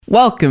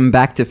Welcome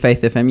back to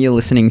Faith FM. You're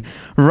listening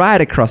right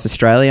across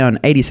Australia on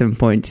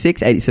 87.6,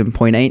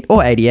 87.8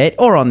 or 88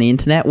 or on the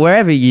internet,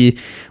 wherever you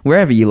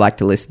like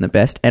to listen the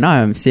best. And I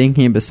am sitting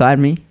here beside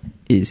me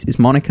is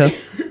Monica.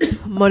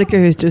 Monica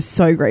is just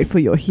so grateful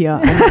you're here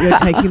and that you're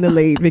taking the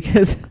lead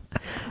because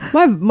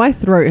my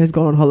throat has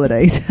gone on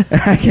holidays.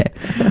 Okay.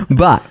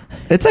 But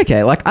it's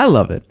okay. Like, I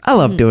love it. I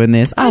love doing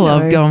this. I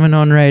love going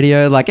on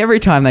radio. Like,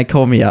 every time they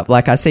call me up,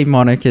 like, I see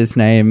Monica's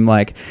name,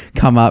 like,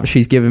 come up.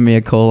 She's giving me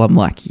a call. I'm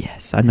like,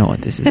 yes, I know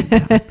what this is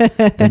about.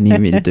 They need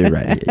me to do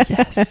radio.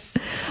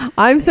 Yes.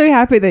 I'm so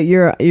happy that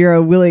you're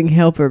a willing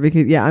helper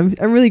because, yeah,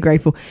 I'm really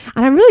grateful.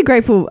 And I'm really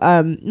grateful,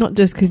 not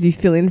just because you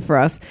fill in for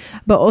us,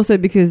 but also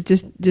because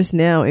just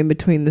now in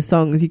between the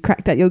songs, you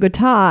cracked out your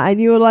guitar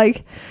and you were,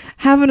 like,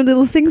 having a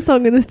little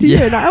sing-song in the studio.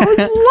 Yeah. And I was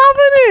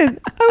loving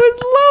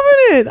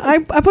it.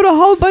 I put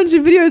a whole bunch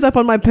of videos up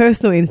on my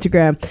personal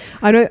Instagram.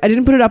 I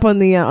didn't put it up on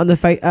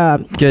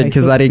the good,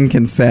 because I didn't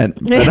consent.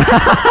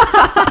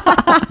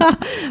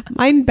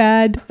 Mine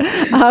bad.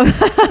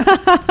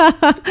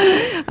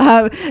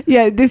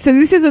 Yeah, this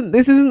isn't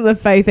the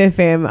Faith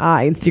FM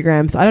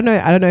Instagram. So I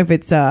don't know if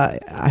it's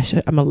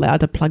I'm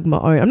allowed to plug my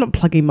own. I'm not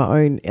plugging my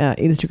own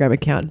Instagram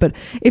account, but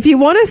if you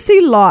want to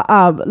see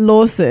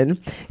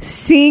Lawson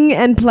sing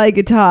and play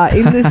guitar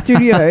in the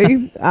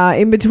studio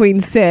in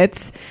between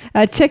sets,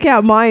 check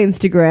out my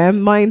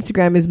Instagram. My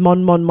Instagram is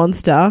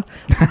monmonmonster.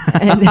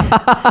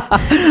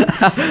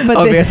 But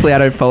obviously I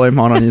don't follow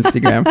Mon on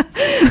Instagram.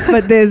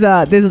 But there's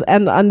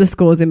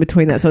underscores in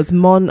between that, so it's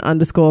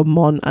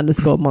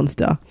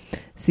mon_monster.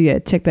 So yeah,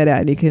 check that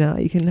out, and you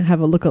can have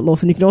a look at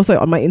Lawson. You can also,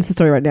 on my Insta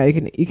story right now,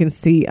 you can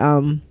see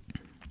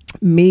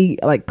me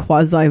like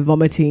quasi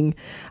vomiting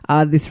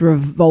this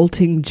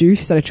revolting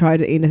juice that I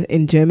tried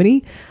in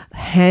Germany.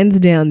 Hands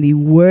down, the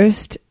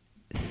worst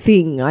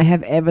thing I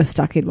have ever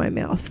stuck in my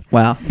mouth.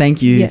 Wow,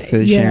 thank you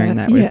for sharing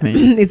that with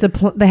me.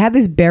 They have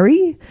this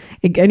berry.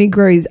 It only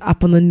grows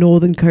up on the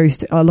northern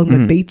coast along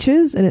the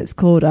beaches, and it's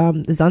called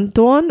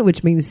Zandthorn,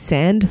 which means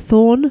sand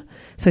thorn.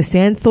 So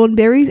sandthorn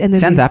berries. And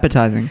sounds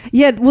appetizing.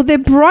 Yeah, well, they're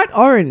bright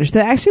orange. They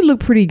actually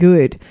look pretty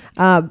good.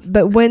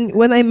 But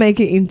when they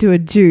make it into a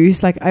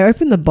juice, like I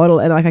open the bottle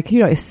and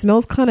it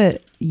smells kind of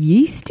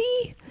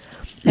yeasty.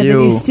 And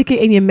then you stick it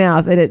in your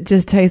mouth and it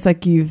just tastes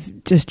like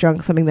you've just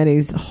drunk something that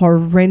is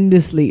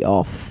horrendously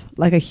off.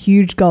 Like a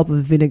huge gulp of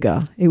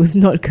vinegar. It was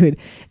not good.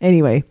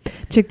 Anyway,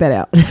 check that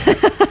out.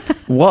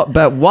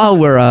 But while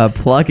we're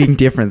plugging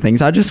different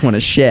things, I just want to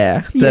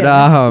share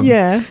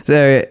that.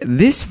 So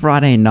this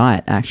Friday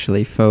night,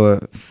 actually, at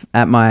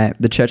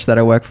the church that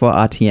I work for,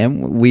 RTM,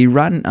 we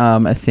run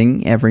a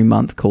thing every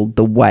month called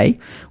The Way,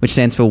 which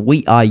stands for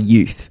We Are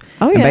Youth.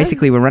 Oh, yeah. And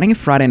basically, we're running a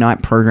Friday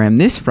night program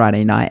this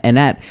Friday night, and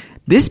at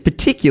this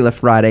particular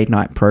Friday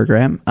night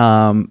program,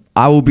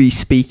 I will be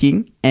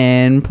speaking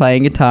and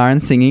playing guitar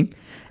and singing,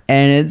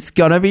 and it's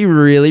gonna be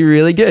really,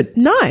 really good.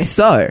 Nice.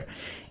 So,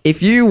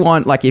 if you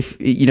want,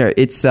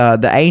 it's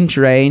the age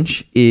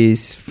range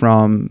is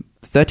from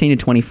 13 to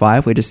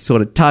 25. We're just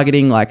sort of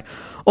targeting like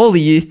all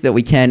the youth that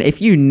we can.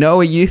 If you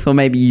know a youth, or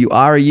maybe you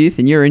are a youth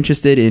and you're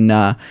interested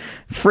in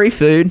free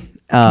food,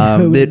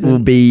 that will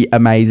be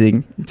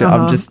amazing. So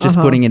I'm just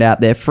putting it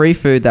out there. Free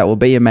food that will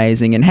be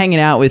amazing, and hanging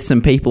out with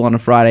some people on a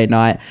Friday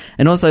night,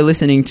 and also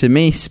listening to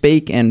me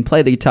speak and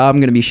play the guitar. I'm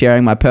going to be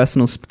sharing my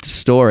personal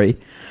story.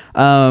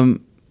 So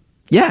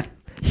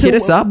hit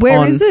us up.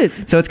 Where is it?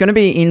 So it's going to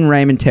be in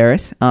Raymond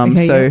Terrace.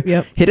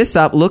 Hit us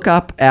up. Look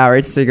up our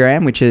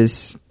Instagram, which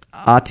is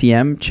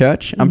RTM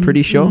Church, I'm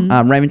pretty sure.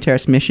 Raymond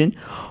Terrace Mission.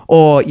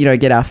 Or,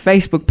 get our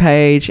Facebook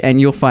page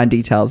and you'll find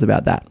details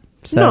about that.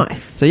 So,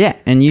 nice. So, yeah,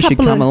 and you should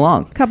come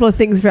along. A couple of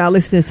things for our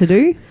listeners to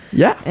do.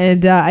 Yeah.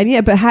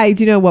 But hey,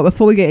 do you know what?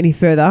 Before we get any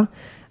further,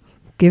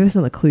 give us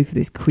another clue for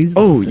this quiz.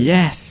 Oh, lesson.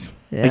 yes.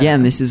 Yeah.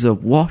 Again, this is a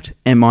What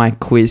Am I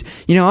quiz.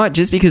 You know what?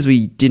 Just because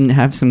we didn't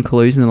have some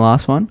clues in the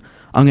last one,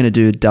 I'm going to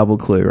do a double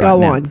clue right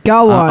now.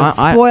 Go on.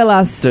 Spoil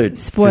us. Dude,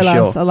 spoil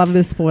us. Sure. I love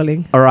this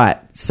spoiling. All right.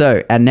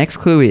 So, our next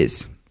clue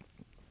is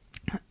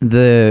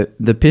the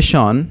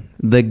Pishon,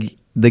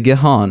 the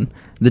Gihon,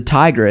 the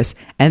Tigris,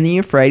 and the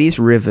Euphrates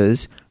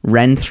rivers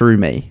ran through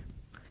me.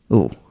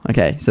 Oh,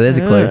 okay. So there's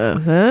a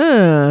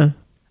clue.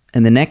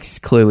 And the next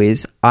clue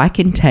is I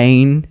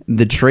contain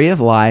the tree of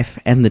life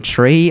and the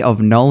tree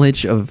of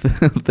knowledge of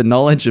the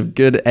knowledge of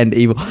good and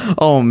evil.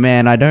 Oh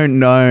man, I don't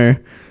know.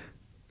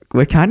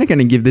 We're kind of going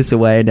to give this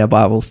away in our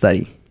Bible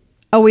study.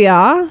 Oh, we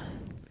are?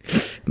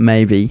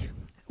 Maybe.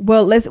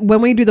 Well,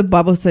 when we do the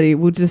Bible study,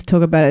 we'll just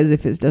talk about it as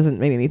if it doesn't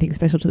mean anything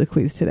special to the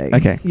quiz today.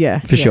 Okay. Yeah.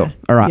 For sure.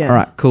 All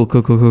right. Cool.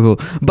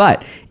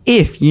 But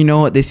if you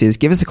know what this is,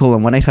 give us a call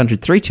on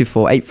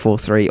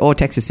 1-800-324-843 or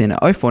text us in at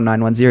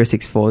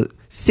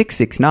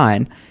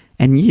 0491064669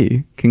 and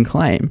you can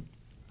claim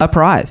a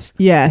prize.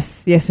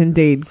 Yes,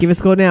 indeed. Give us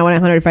a call now,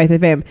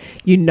 1-800-FAITH-FM.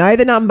 You know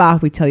the number.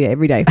 We tell you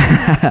every day.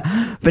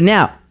 But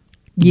now,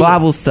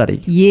 Bible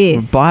study.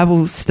 Yes.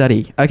 Bible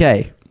study.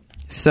 Okay.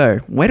 So,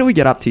 where do we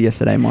get up to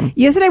yesterday, Mon?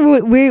 Yesterday,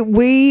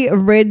 we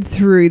read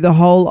through the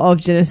whole of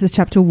Genesis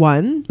chapter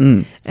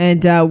 1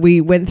 and we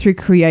went through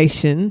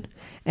creation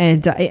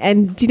And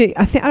you know,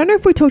 I don't know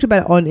if we talked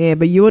about it on air,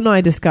 but you and I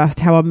discussed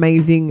how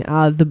amazing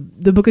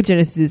the Book of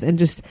Genesis is, and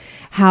just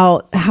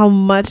how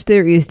much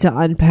there is to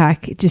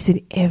unpack just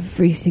in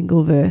every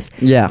single verse.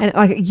 Yeah. And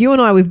like you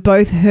and I, we've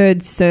both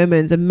heard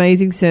sermons,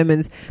 amazing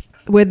sermons,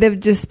 where they've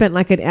just spent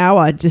like an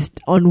hour just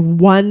on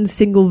one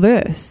single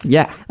verse.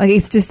 Yeah. Like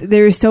it's just,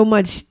 there is so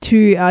much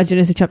to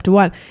Genesis chapter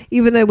 1,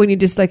 even though when you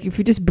just like, if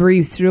you just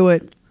breeze through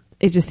it,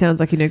 it just sounds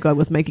like, you know, God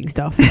was making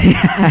stuff.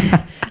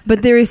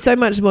 But there is so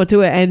much more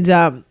to it. And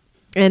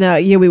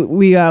yeah,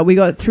 we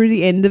got through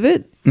the end of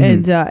it,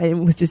 and it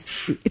was just,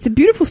 it's a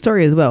beautiful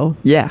story as well.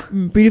 Yeah.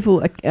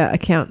 Beautiful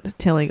account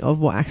telling of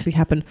what actually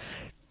happened.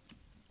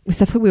 So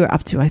that's what we were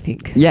up to, I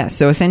think. Yeah,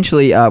 so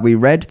essentially we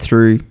read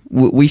through,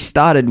 we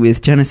started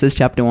with Genesis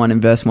chapter 1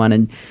 and verse 1,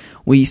 and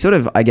we sort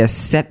of, I guess,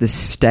 set the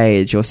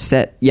stage, or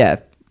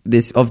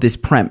this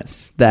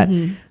premise that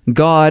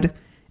God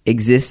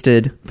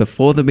existed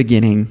before the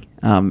beginning,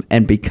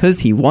 and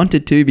because he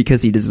wanted to,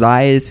 because he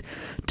desires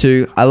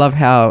to. I love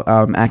how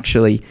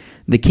actually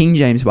the King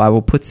James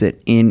Bible puts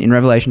it in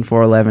Revelation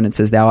 4:11. It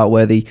says, "Thou art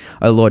worthy,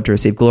 O Lord, to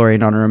receive glory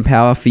and honor and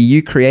power, for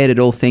you created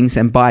all things,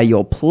 and by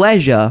your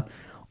pleasure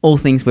all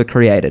things were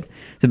created."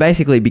 So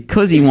basically,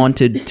 because he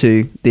wanted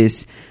to,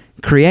 this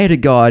creator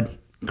God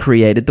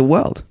created the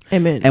world.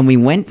 Amen. And we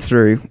went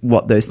through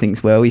what those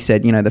things were. We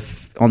said, you know,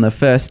 on the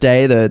first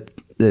day, the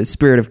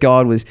Spirit of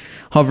God was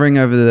hovering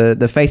over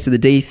the face of the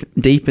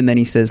deep, and then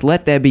he says,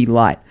 "Let there be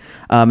light."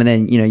 And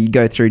then, you know, you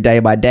go through day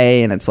by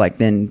day, and it's like,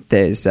 then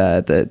there's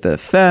the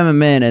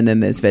firmament, and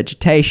then there's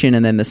vegetation,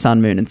 and then the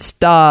sun, moon, and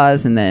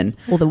stars, and then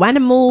all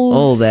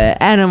the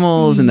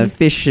animals, and the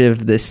fish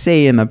of the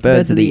sea, and the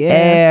birds of the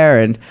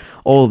air, and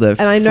all the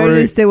And I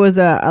noticed there was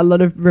a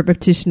lot of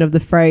repetition of the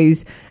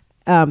phrase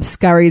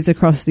scurries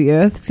across the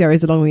earth,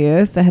 scurries along the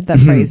earth. They had that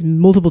phrase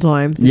multiple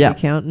times in the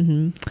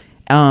account.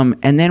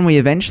 And then we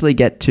eventually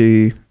get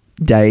to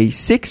day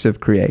 6 of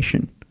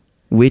creation,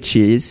 which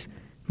is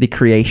the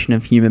creation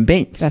of human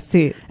beings. That's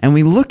it. And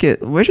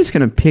we're just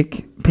going to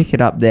pick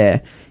it up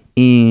there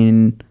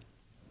in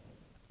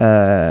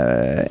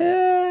okay,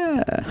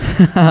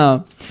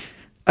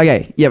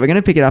 yeah, we're going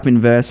to pick it up in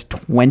verse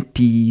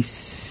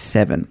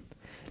 27.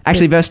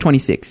 Actually, verse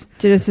 26.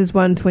 Genesis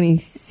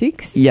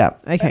 1:26? Yeah.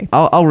 Okay.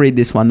 I'll read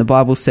this one. The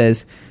Bible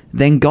says,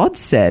 "Then God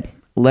said,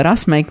 'Let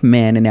us make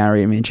man in our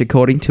image,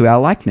 according to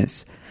our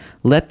likeness.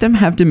 Let them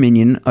have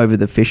dominion over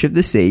the fish of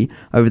the sea,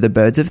 over the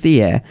birds of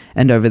the air,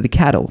 and over the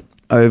cattle,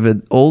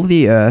 over all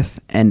the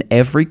earth, and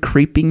every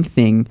creeping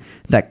thing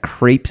that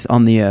creeps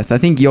on the earth.'" I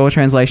think your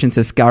translation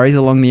says scurries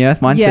along the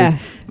earth. Mine says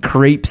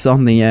creeps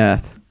on the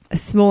earth.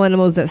 Small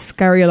animals that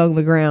scurry along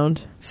the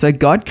ground. So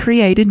God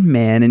created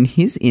man in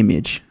his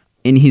image,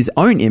 in his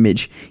own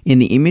image. In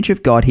the image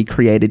of God, he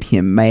created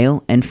him.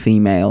 Male and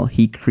female,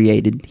 he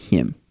created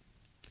him.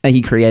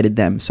 He created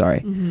them,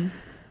 sorry.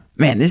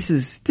 Man, this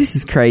is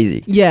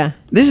crazy. Yeah.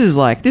 This is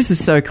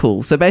so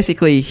cool. So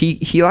basically,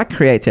 he like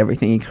creates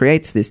everything. He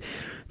creates this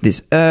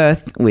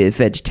earth with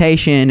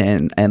vegetation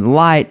and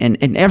light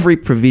and every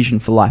provision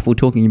for life. We were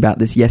talking about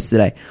this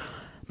yesterday.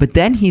 But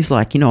then he's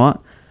like, you know what?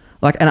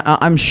 Like, and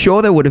I'm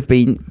sure there would have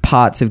been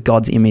parts of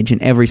God's image in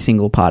every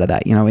single part of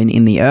that, you know,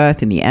 in the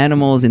earth, in the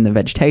animals, in the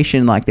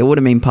vegetation, like there would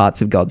have been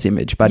parts of God's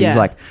image. But he's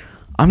like,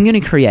 I'm going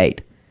to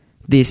create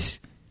this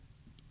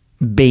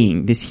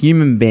being, this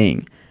human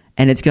being,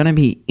 and it's going to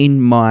be in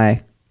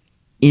my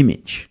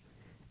image.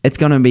 It's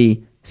going to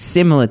be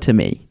similar to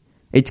me.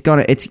 It's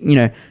going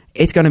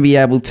to be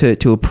able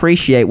to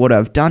appreciate what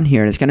I've done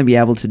here, and it's going to be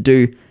able to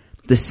do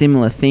the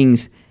similar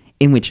things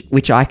in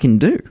which I can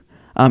do.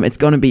 It's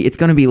going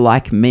to be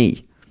like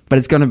me, but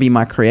it's going to be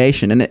my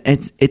creation, and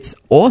it's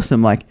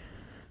awesome. Like,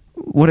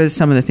 what are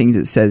some of the things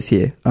it says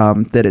here?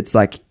 That it's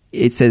like,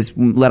 it says,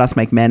 "Let us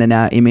make man in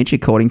our image,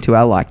 according to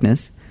our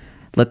likeness.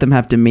 Let them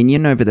have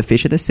dominion over the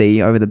fish of the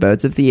sea, over the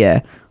birds of the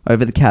air,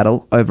 over the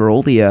cattle, over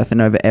all the earth, and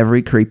over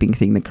every creeping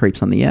thing that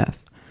creeps on the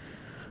earth."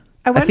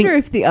 I wonder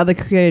if the other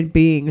created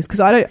beings,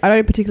 because I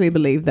don't particularly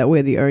believe that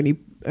we're the only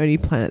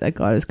planet that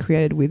God has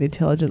created with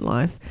intelligent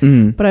life.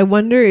 But I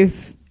wonder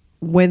if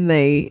when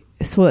they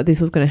saw that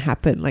this was going to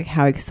happen, like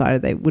how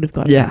excited they would have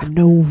gotten. Yeah.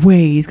 No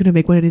way, he's going to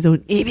make one in his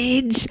own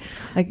image.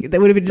 Like that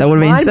would have been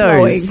just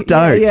so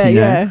stoked, you know?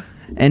 Yeah.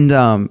 And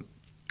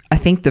I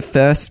think the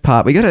first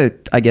part, we got to,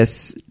 I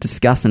guess,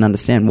 discuss and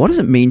understand, what does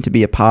it mean to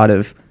be a part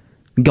of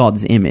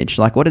God's image?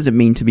 Like, what does it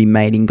mean to be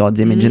made in God's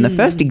image? And the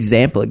first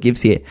example it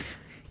gives here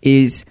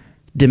is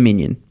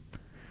dominion.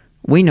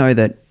 We know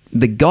that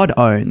the God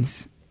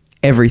owns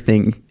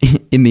everything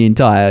in the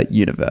entire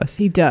universe.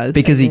 He does.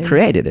 Because he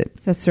created it.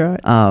 That's right.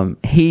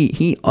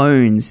 He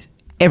owns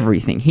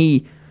everything.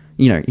 He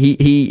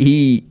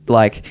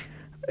like,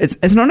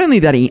 it's not only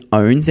that he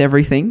owns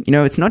everything, you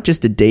know, it's not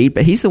just a deed,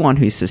 but he's the one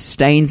who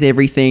sustains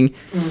everything.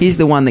 He's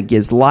the one that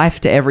gives life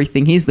to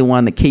everything. He's the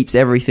one that keeps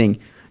everything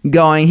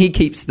going. He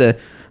keeps the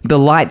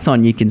lights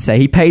on, you can say.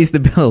 He pays the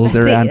bills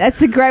around.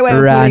 That's a great way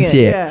of putting it.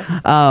 Here.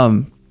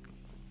 Yeah.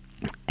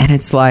 And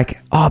it's like,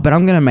 but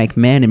I'm going to make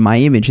man in my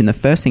image, and the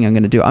first thing I'm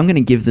going to do, I'm going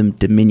to give them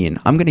dominion.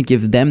 I'm going to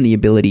give them the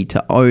ability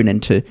to own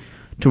and to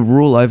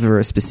rule over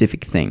a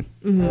specific thing.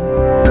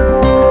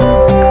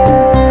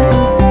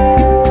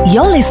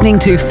 You're listening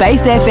to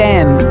Faith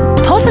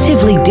FM,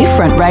 positively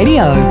different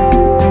radio.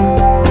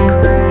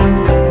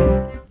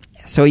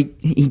 So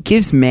he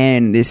gives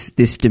man this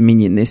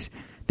dominion, this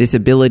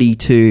ability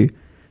to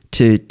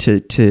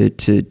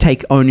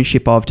take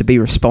ownership of, to be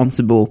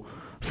responsible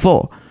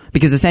for.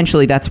 Because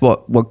essentially that's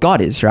what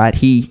God is, right?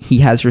 He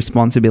has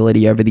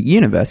responsibility over the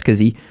universe because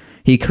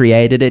he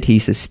created it, he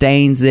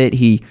sustains it,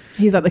 he's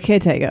like the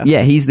caretaker.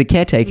 Yeah, he's the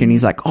caretaker, and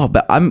he's like,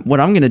 but what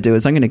I'm going to do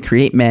is I'm going to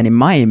create man in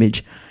my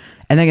image,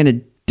 and they're going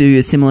to do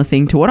a similar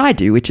thing to what I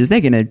do, which is they're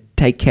going to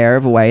take care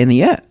of away in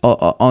the earth,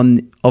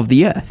 of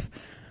the earth.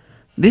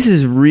 This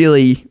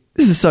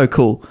is so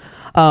cool.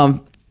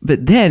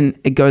 But then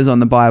it goes on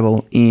the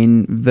Bible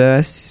in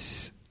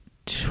verse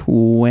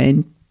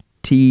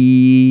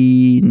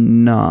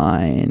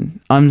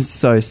 29. I'm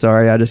so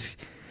sorry.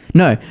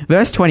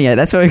 Verse 28.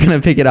 That's where we're going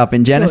to pick it up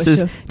in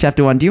Genesis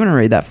chapter 1. Do you want to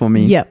read that for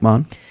me, Yep.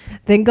 Mon?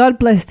 Then God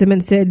blessed them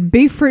and said,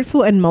 "Be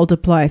fruitful and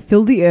multiply,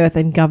 fill the earth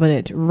and govern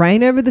it.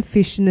 Reign over the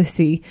fish in the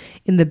sea,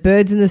 in the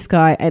birds in the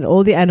sky, and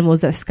all the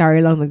animals that scurry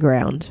along the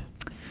ground."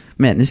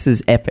 Man, this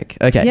is epic.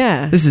 Okay.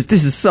 Yeah. This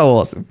is so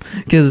awesome.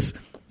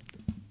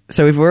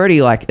 So we've already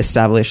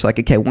established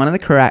one of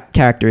the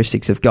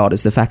characteristics of God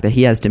is the fact that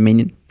he has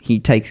dominion. He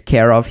takes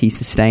care of, he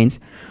sustains,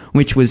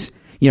 which was,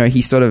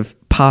 he sort of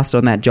passed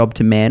on that job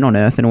to man on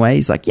earth in a way.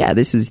 He's like, yeah,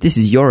 this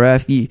is your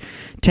earth. You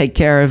take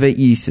care of it,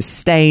 you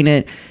sustain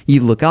it,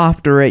 you look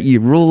after it, you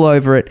rule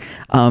over it.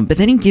 But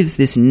then he gives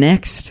this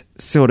next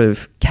sort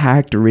of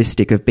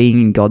characteristic of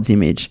being in God's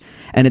image,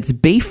 and it's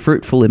be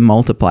fruitful and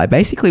multiply.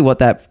 Basically what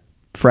that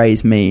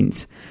phrase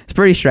means, it's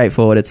pretty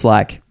straightforward. It's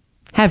like,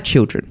 have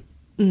children.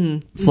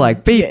 It's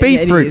like, be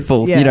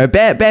fruitful,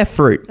 bear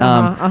fruit,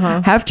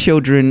 have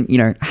children,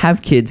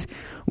 have kids,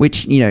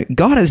 which,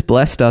 God has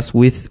blessed us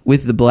with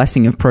the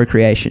blessing of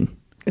procreation.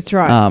 That's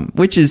right.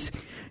 Which is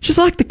just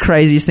like the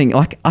craziest thing.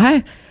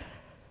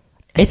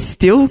 It's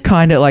still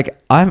kind of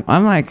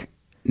I'm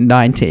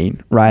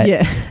 19, right?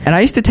 Yeah. And I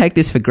used to take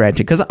this for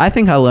granted because I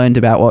think I learned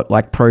about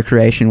what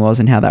procreation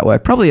was and how that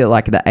worked probably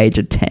at the age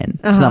of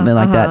 10, something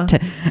like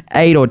that.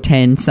 8 or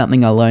 10,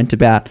 something I learned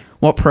about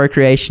what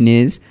procreation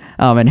is.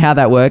 And how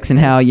that works, and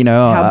how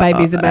how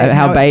babies are made,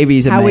 how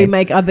babies are how made. we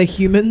make other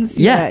humans.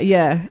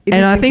 Yeah.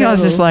 And I think I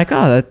was just like,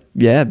 sure,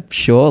 it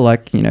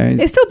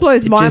still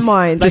blows my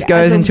mind. Just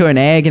goes into an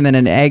egg, and then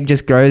an egg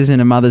just grows in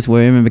a mother's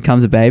womb and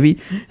becomes a baby.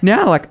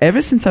 Now,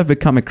 ever since I've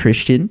become a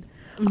Christian,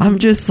 I'm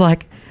just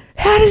like,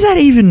 how does that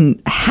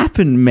even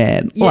happen,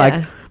 man?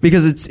 Yeah.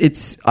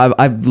 Because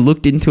I've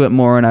looked into it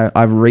more and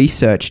I've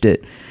researched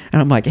it,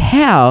 and I'm like,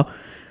 how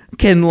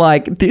can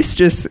this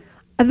just.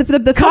 And the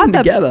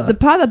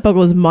part that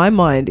boggles my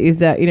mind is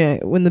that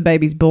when the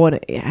baby's born,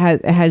 it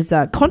has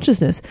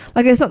consciousness.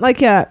 It's not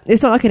like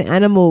an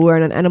animal where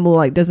an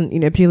animal doesn't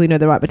particularly know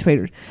the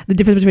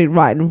difference between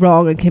right and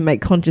wrong and can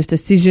make conscious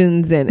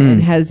decisions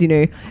and has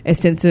a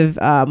sense of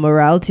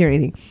morality or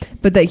anything.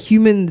 But that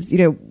humans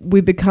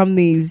we become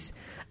these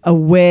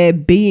aware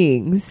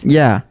beings.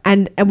 Yeah.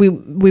 And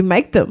we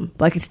make them.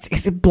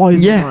 It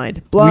blows my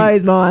mind.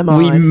 Blows my mind.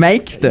 We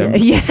make them.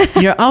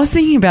 Yeah. I was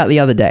thinking about the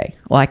other day,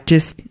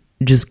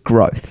 just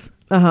growth.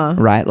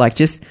 Right?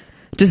 Just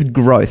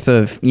growth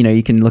of,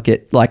 you can look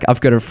at, I've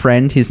got a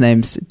friend, his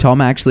name's Tom,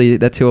 actually,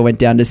 that's who I went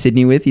down to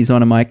Sydney with. He's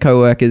one of my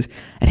co-workers,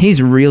 and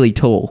he's really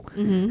tall.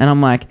 And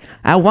I'm like,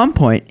 at one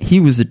point, he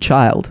was a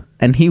child,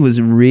 and he was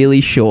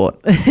really short.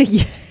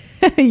 Yeah.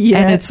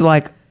 And it's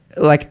like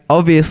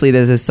obviously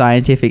there's a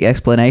scientific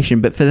explanation,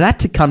 but for that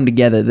to come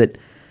together, that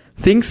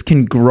things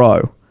can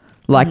grow,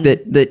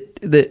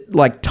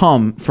 that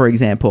Tom, for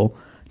example,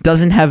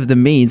 doesn't have the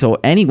means, or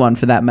anyone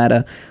for that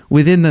matter,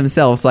 within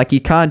themselves. You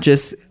can't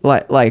just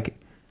like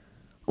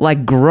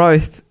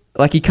growth.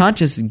 You can't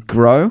just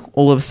grow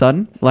all of a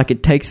sudden.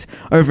 It takes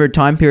over a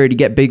time period to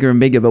get bigger and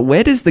bigger. But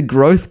where does the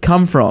growth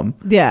come from?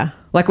 Yeah.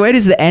 Where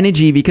does the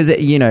energy? Because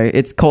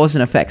it's cause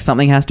and effect.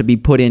 Something has to be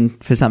put in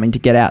for something to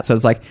get out. So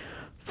it's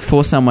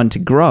for someone to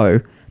grow,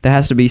 there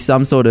has to be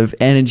some sort of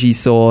energy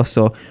source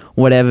or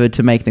whatever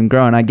to make them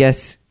grow. And I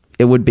guess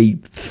it would be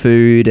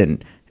food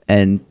and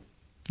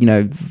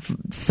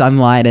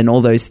sunlight and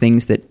all those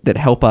things that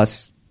help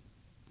us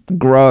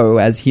grow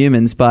as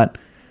humans. But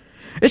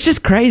it's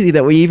just crazy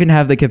that we even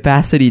have the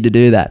capacity to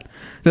do that.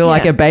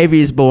 They're a baby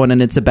is born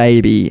and it's a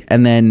baby,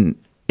 and then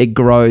it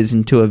grows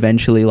into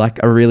eventually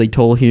a really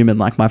tall human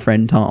like my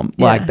friend Tom.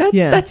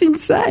 That's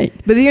insane.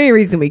 But the only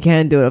reason we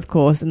can do it, of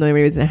course, and the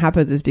only reason it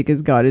happens is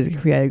because God is a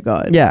creator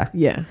God. Yeah.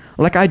 Yeah.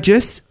 I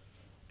just,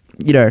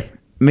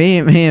 me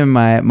and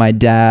my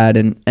dad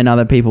and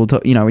other people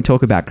talk, we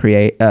talk about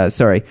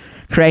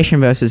creation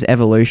versus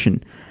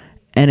evolution,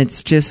 and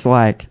it's just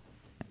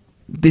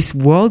this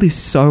world is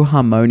so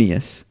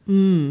harmonious.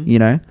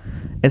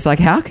 It's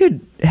how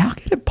could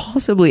it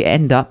possibly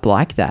end up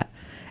like that?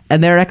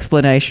 And their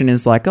explanation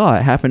is it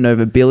happened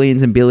over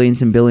billions and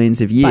billions and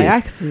billions of years. By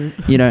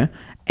accident.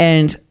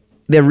 And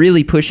they're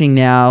really pushing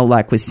now,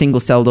 like with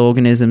single-celled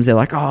organisms. They're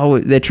like,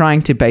 they're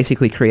trying to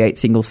basically create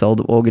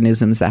single-celled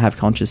organisms that have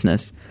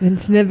consciousness. And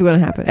it's never going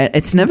to happen.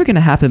 It's never going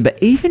to happen.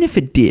 But even if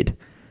it did,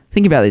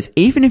 think about this.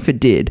 Even if it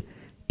did,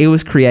 it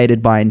was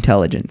created by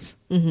intelligence.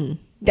 Mm-hmm.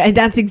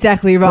 That's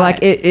exactly right. Like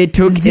it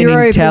took an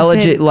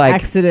intelligent, like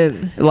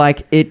accident.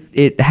 Like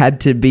it had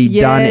to be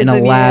done in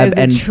a lab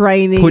and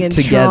training put and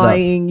together.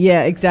 Trying.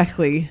 Yeah,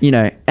 exactly. You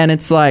know, and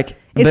it's like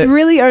it's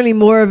really only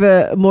more of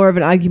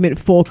an argument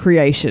for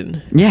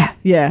creation. Yeah,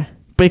 yeah.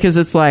 Because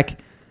it's like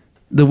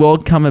the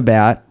world come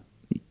about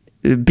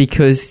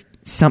because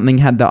something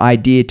had the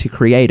idea to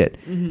create it,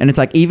 and it's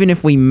like even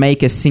if we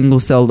make a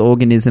single-celled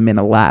organism in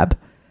a lab,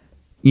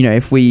 you know,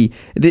 if we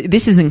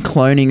this isn't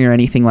cloning or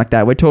anything like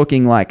that. We're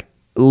talking like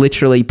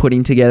literally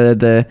putting together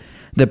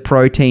the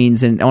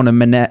proteins and on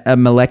a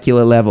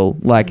molecular level,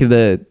 like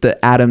the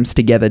atoms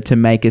together to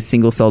make a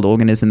single-celled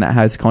organism that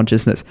has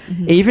consciousness.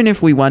 Even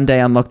if we one day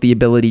unlock the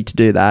ability to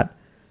do that,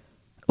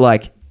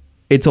 like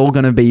it's all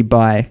going to be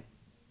by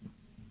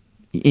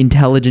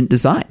intelligent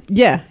design.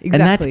 Yeah, exactly. And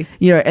that's,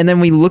 you know, and then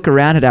we look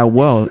around at our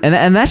world,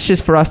 and that's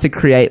just for us to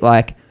create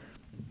like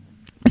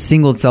a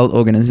single-celled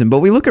organism. But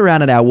we look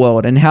around at our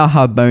world and how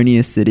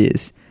harmonious it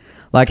is.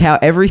 Like how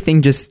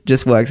everything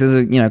just works. There's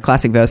a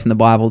classic verse in the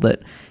Bible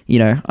that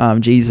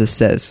Jesus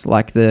says,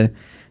 like the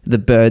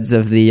birds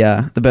of the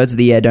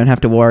air don't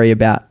have to worry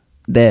about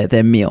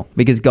their meal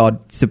because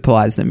God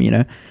supplies them. You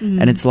know,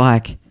 and it's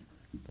like,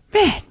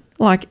 man,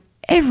 like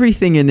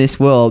everything in this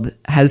world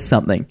has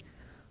something.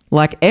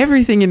 Like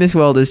everything in this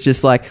world is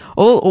just like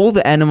all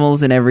the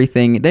animals and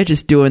everything. They're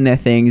just doing their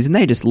things and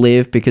they just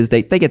live because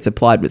they get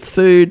supplied with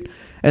food.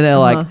 And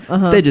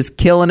they're they're just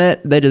killing it.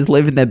 They're just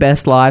living their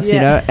best lives, you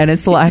know? And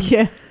it's like,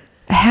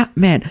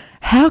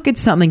 how could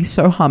something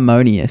so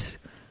harmonious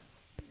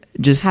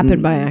just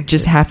happen by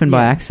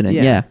accident?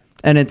 Yeah.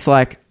 And it's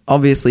like,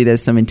 obviously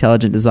there's some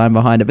intelligent design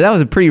behind it. But that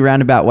was a pretty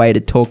roundabout way to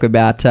talk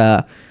about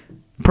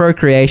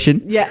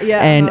procreation.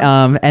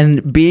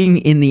 And being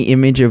in the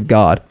image of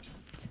God.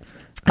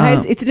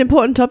 It's an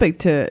important topic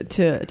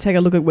to take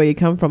a look at where you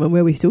come from and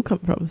where we still come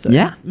from. So.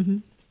 Yeah.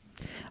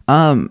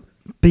 Mm-hmm.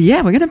 But yeah,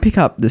 we're going to pick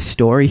up the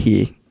story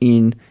here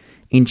in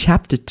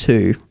chapter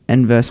 2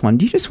 and verse 1.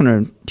 Do you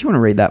want to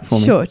read that for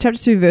me? Sure. Chapter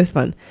 2, verse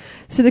 1.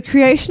 So the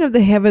creation of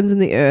the heavens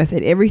and the earth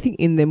and everything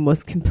in them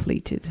was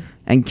completed.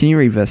 And can you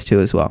read verse 2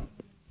 as well?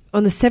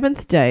 On the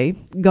seventh day,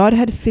 God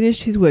had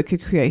finished his work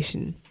of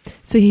creation.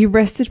 So he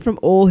rested from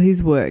all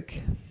his work.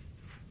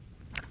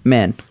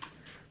 Man,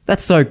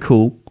 that's so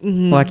cool.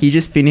 Mm-hmm. Like he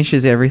just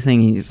finishes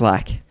everything. He's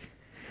like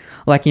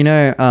you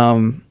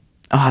know,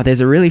 there's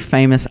a really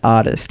famous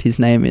artist. His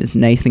name is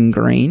Nathan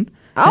Green.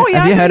 Oh yeah,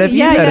 have you heard of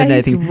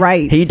Nathan? He's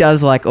great. He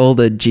does like all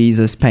the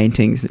Jesus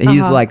paintings.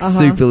 He's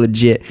super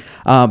legit.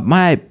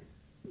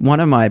 One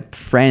of my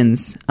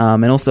friends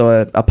and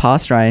also a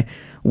pastor I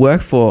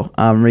work for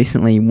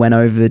recently went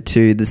over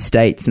to the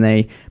States and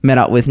they met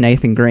up with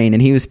Nathan Green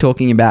and he was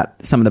talking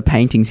about some of the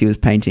paintings he was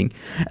painting.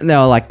 And they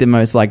were like the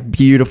most like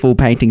beautiful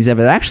paintings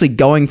ever. They're actually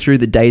going through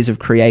the days of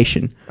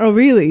creation. Oh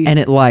really? And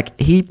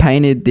he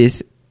painted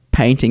this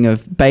painting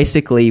of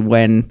basically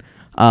when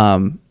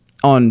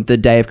on the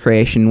day of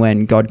creation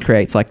when God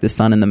creates like the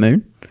sun and the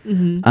moon.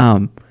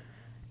 Mm-hmm.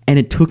 And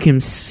it took him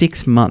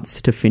 6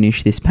 months to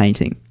finish this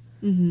painting.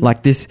 Mm-hmm.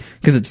 Like this,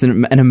 because it's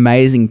an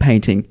amazing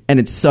painting and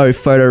it's so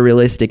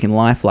photorealistic and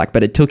lifelike,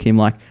 but it took him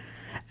like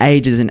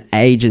ages and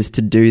ages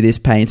to do this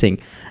painting.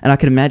 And I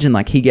could imagine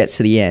like he gets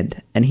to the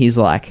end and he's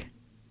like,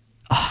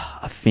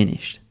 I've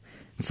finished.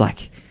 It's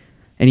like,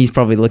 and he's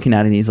probably looking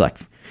at it and he's like,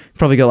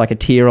 probably got like a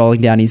tear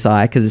rolling down his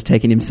eye because it's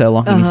taken him so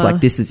long. And he's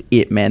like, this is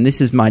it, man. This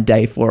is my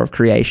day 4 of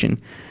creation.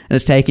 And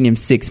it's taken him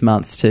 6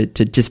 months to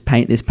just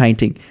paint this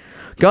painting.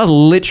 God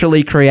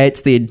literally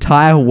creates the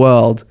entire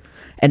world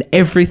and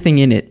everything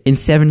in it in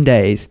 7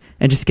 days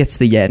and just gets to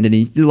the end. And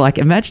he's like,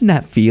 imagine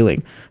that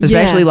feeling.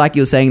 Especially like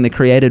you're saying, the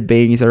created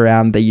beings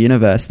around the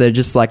universe, they're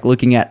just like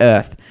looking at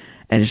Earth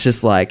and it's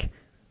just like,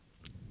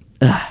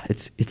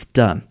 it's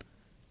done.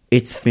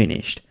 It's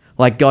finished.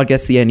 Like God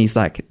gets to the end, he's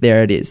like,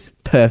 there it is.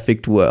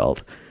 Perfect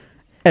world.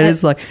 And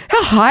it's like,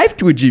 how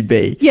hyped would you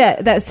be?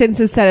 Yeah, that sense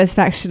of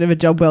satisfaction of a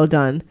job well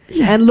done.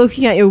 Yeah. And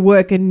looking at your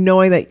work and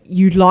knowing that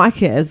you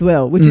like it as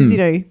well, which is, you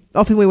know,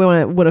 often we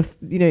want to,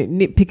 you know,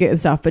 nitpick it and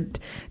stuff, but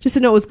just to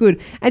know it was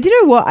good. And do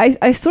you know what?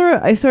 I saw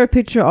a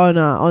picture on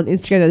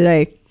Instagram the other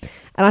day,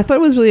 and I thought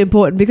it was really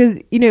important because,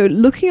 you know,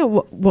 looking at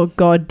what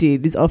God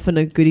did is often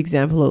a good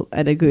example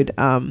and a good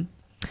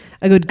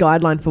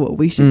guideline for what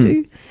we should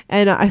do.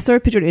 And I saw a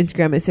picture on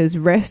Instagram. It says,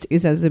 rest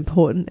is as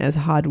important as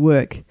hard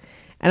work.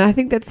 And I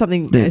think that's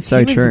something as so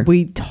humans, true.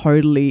 we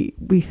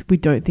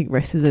don't think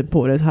rest is as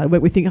important as hard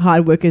work. We think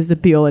hard work is the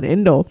be all and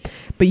end all.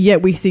 But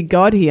yet we see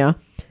God here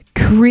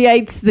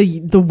creates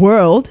the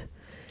world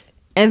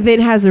and then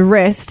has a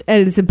rest,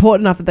 and it's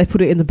important enough that they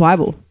put it in the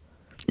Bible.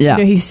 Yeah.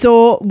 You know, he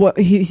saw what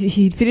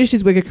he finished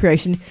his work of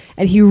creation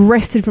and he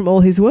rested from all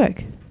his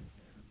work.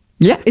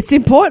 Yeah. It's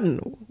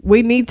important.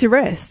 We need to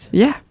rest.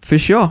 Yeah, for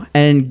sure.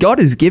 And God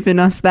has given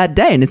us that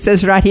day. And it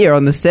says right here,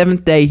 on the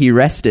 7th day he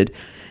rested.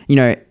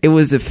 it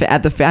was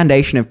at the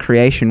foundation of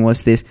creation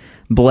was this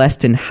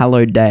blessed and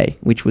hallowed day,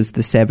 which was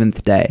the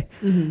seventh day.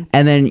 Mm-hmm.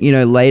 And then,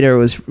 later it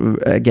was,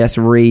 I guess,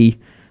 itified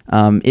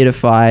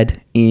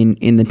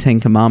in the Ten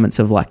Commandments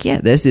of like,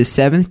 there's this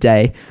seventh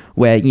day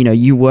where,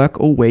 you work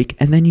all week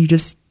and then you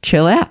just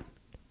chill out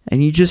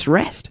and you just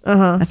rest.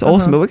 That's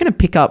awesome. But we're going to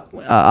pick up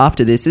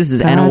after this. This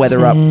is Anna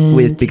Weatherup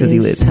with Because He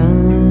Lives.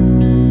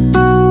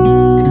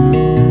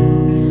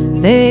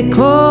 They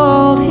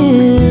called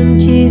him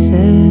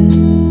Jesus.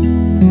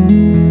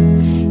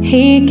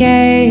 He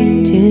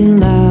came to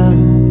love,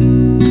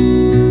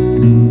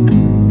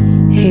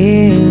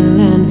 heal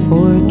and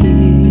forgive.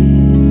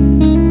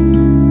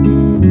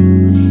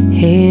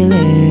 He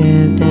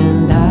lived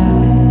and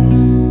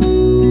died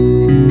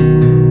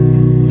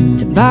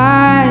to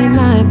buy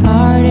my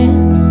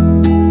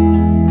pardon.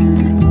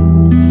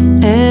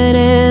 An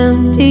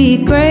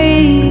empty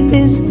grave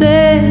is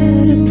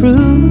there to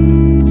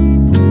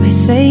prove my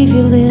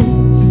Savior lives.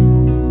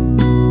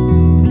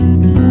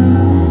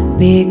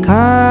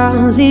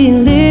 Because He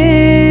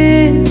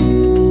lives,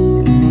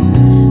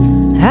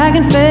 I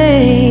can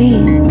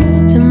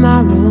face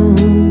tomorrow.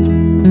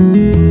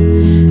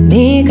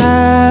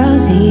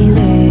 Because He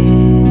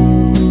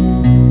lives,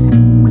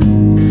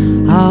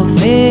 all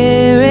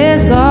fear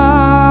is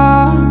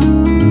gone.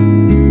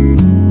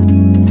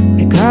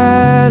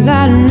 Because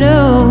I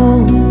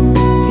know,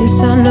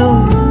 yes I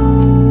know,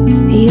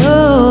 He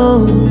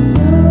owns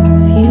the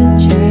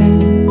future.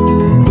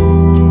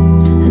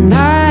 And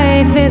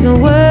life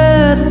isn't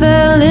worth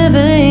the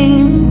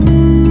living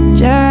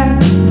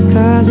just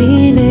because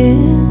He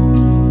lives.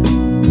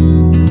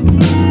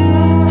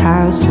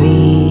 How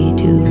sweet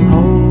to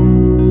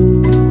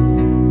hold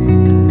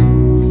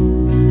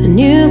a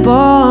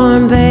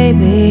newborn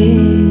baby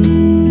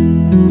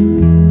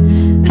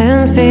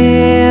and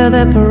feel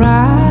the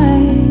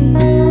pride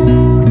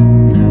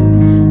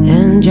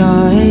and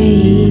joy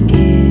He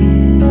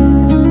gives.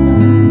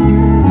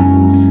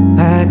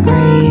 But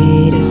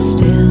greater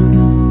still,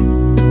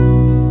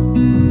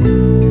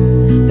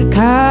 the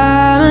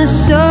calm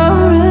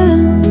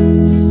assurance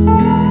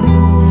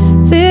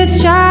this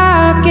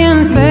child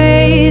can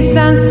face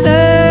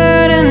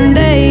uncertain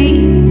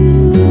days.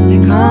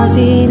 Because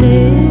He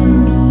lives,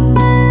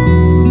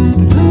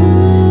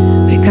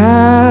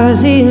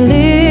 because He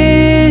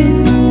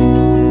lives,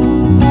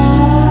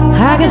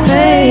 I can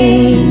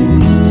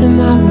face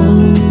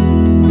tomorrow.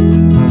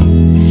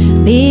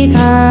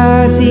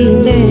 Because He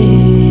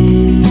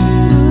lives,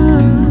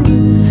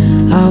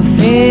 all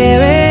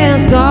fear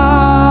is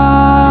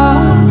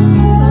gone.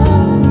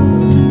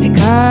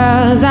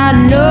 Because I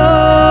know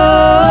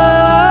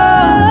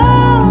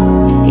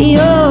He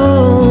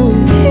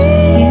owns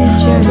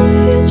the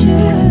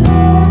future.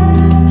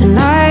 And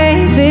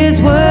life is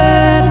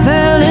worth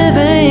the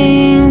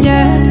living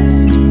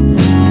just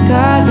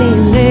because He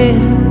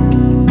lives.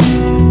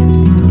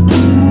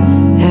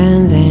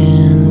 And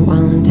then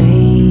one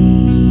day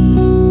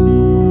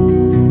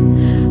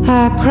I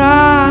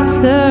cross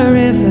the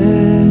river.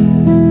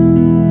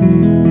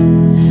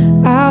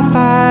 I'll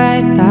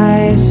fight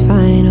life's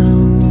final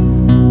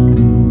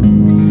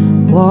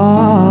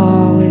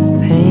war with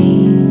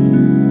pain.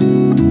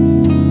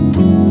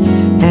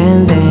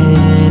 And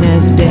then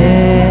as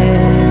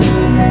death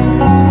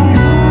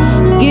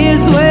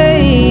gives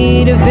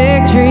way to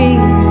victory,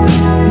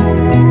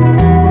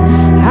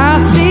 I'll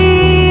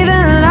see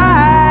the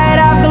light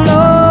of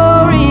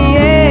glory,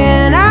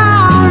 and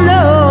I'll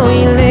know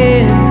He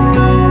lives.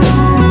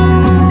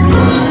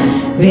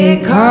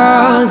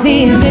 Because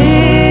He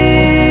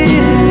lives,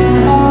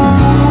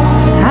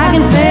 I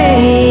can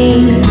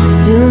face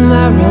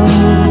tomorrow.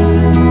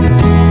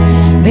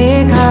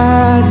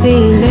 Because He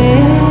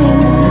lives,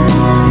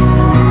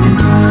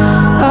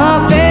 all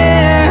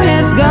fear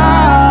is gone.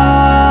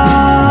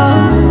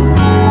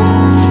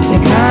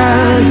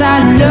 Because I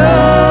know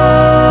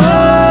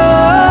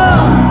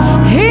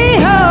He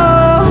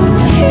holds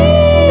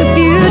the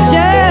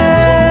future,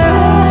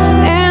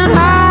 and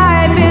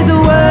life is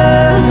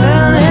worth the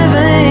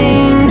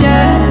living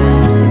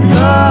just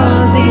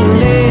because He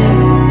lives.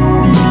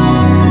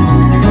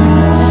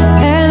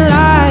 And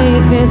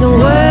life is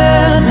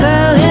worth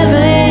the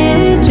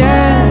living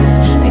just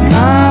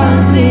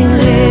because He lives.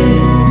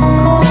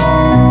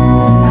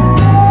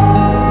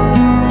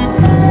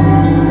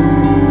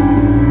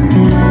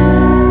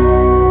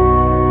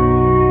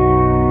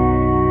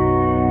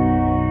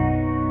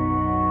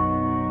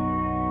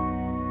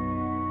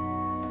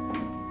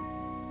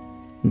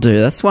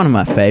 Dude, that's one of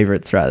my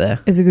favorites right there.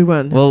 It's a good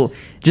one. Well,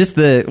 just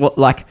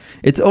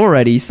it's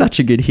already such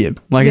a good hymn.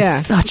 Like, Yeah.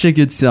 it's such a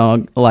good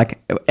song. Like,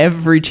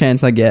 every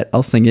chance I get,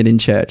 I'll sing it in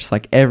church,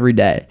 like, every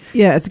day.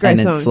 Yeah, it's a great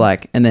and song. it's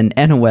like, and then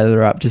Anna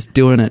Weatherup just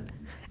doing it.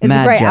 It's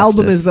mad a great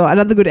album justice. as well.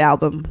 Another good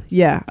album.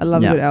 Yeah, I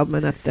love Yeah. a good album,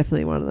 and that's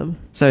definitely one of them.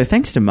 So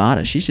thanks to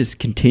Marta, she's just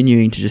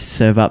continuing to just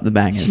serve up the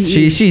bangers.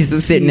 She is.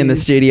 She's sitting in the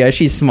studio,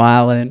 she's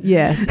smiling.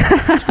 Yeah. She's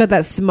got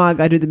that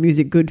smug, I do the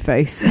music good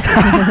face.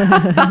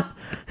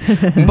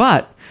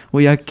 But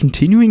we are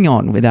continuing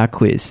on with our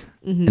quiz.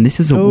 And this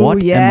is a Oh,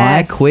 What Am I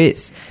yes.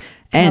 quiz.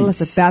 Tell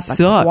us about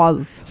the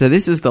quaz. So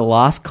this is the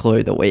last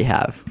clue that we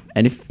have.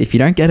 And if you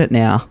don't get it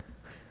now,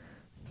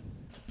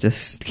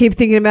 just keep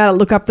thinking about it.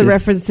 Look up the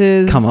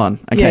references. Come on.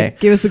 Okay. Yeah,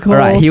 give us a call. All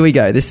right, here we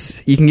go.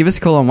 You can give us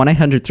a call on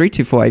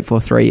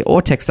 1-800-324-843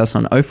 or text us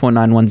on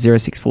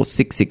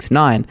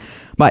 0491064669.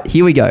 But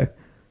here we go.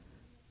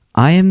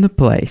 I am the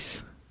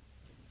place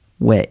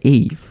where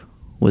Eve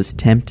was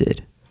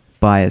tempted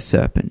by a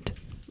serpent.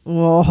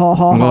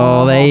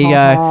 Oh, there you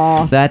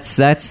go. That's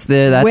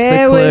the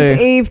Where clue. was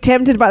Eve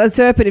tempted by the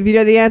serpent? If you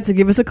know the answer,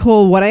 give us a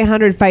call.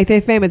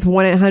 1-800-FAITH-FM. It's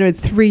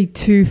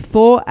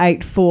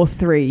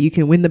 1-800-324-843. You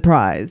can win the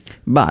prize.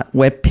 But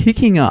we're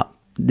picking up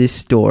this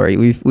story.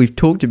 We've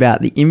talked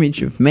about the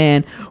image of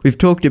man. We've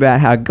talked about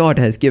how God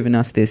has given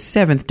us this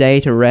seventh day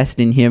to rest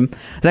in Him.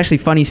 It's actually a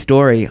funny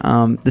story.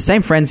 The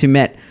same friends who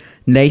met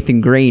Nathan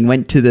Green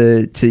went to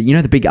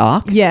the big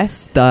ark.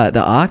 Yes.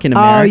 The ark in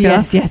America. Oh,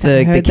 yes.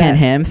 The Ken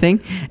Ham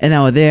thing. And they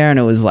were there and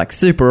it was like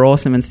super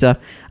awesome and stuff.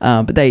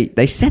 But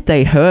they said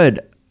they heard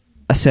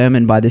a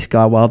sermon by this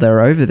guy while they were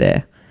over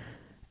there.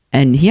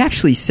 And he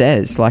actually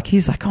says,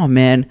 he's like, oh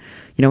man,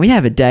 we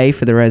have a day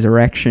for the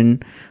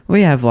resurrection.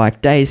 We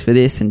have days for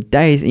this and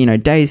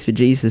days for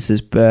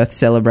Jesus' birth,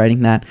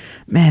 celebrating that.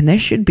 Man, there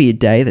should be a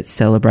day that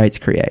celebrates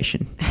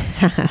creation.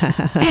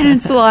 And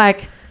it's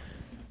like,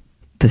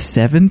 the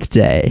seventh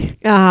day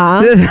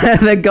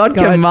that God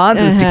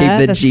commands us to keep,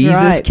 that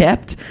Jesus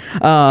kept.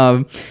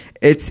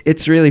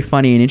 It's really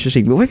funny and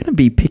interesting, but we're going to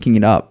be picking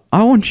it up.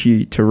 I want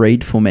you to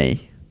read for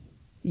me.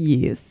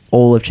 Yes.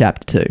 All of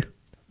chapter 2.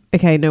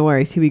 Okay, no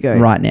worries. Here we go.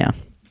 Right now.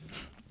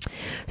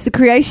 So the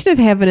creation of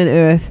heaven and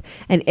earth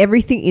and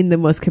everything in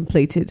them was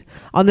completed.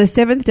 On the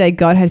seventh day,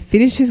 God had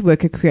finished his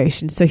work of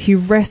creation, so he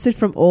rested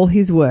from all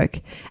his work.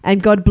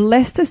 And God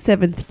blessed the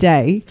seventh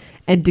day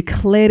and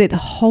declared it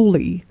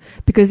holy,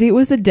 because it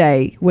was a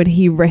day when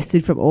he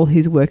rested from all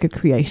his work of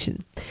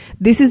creation.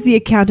 This is the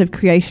account of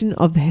creation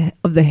of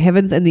the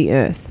heavens and the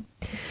earth.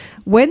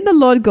 When the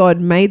Lord God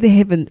made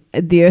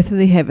the earth and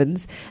the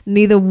heavens,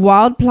 neither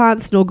wild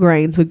plants nor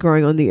grains were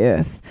growing on the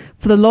earth.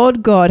 For the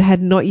Lord God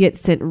had not yet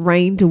sent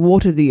rain to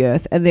water the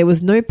earth, and there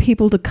was no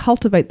people to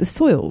cultivate the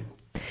soil.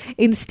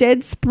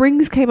 Instead,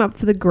 springs came up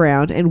from the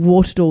ground and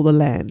watered all the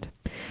land.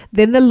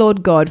 Then the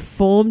Lord God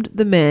formed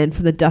the man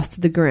from the dust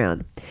of the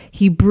ground.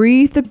 He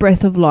breathed the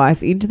breath of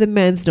life into the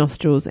man's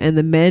nostrils, and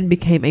the man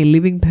became a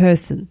living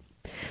person.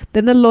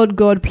 Then the Lord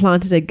God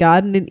planted a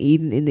garden in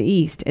Eden in the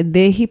east, and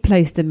there he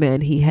placed the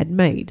man he had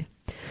made.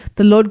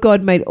 The Lord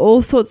God made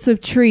all sorts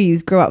of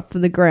trees grow up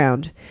from the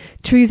ground,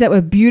 trees that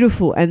were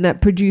beautiful and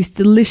that produced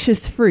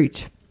delicious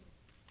fruit.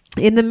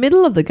 In the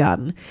middle of the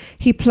garden,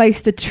 he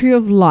placed the tree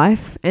of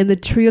life and the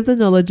tree of the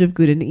knowledge of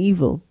good and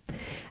evil.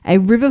 A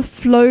river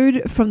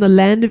flowed from the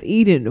land of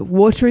Eden,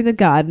 watering the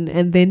garden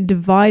and then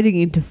dividing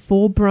into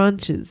 4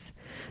 branches.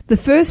 The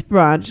first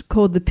branch,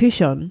 called the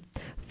Pishon,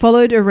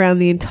 followed around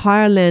the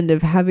entire land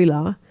of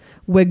Havilah,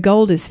 where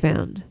gold is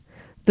found.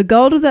 The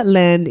gold of that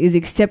land is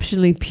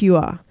exceptionally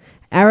pure.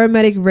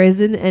 Aromatic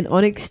resin and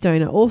onyx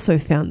stone are also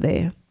found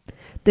there.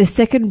 The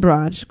second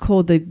branch,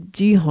 called the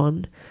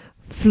Gihon,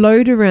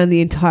 flowed around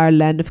the entire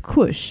land of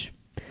Cush.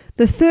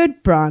 The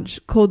third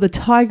branch, called the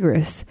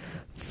Tigris,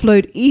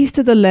 flowed east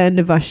of the land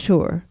of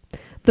Ashur.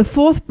 The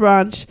fourth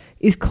branch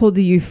is called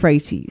the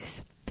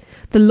Euphrates.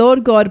 The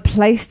Lord God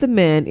placed the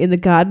man in the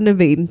Garden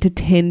of Eden to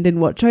tend and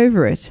watch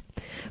over it.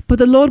 But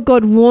the Lord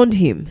God warned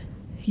him,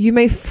 "You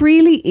may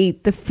freely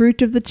eat the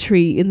fruit of the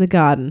tree in the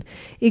garden,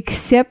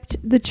 except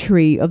the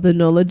tree of the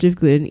knowledge of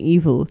good and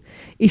evil.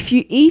 If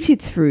you eat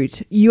its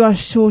fruit, you are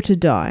sure to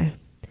die."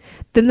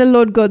 Then the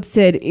Lord God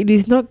said, "It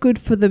is not good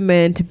for the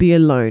man to be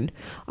alone.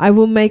 I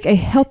will make a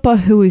helper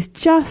who is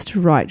just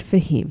right for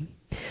him."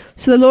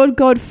 So the Lord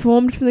God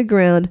formed from the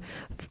ground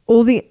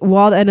all the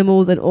wild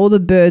animals and all the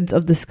birds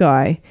of the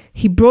sky.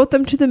 He brought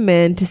them to the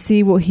man to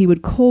see what he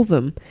would call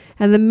them,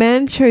 and the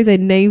man chose a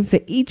name for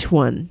each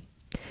one.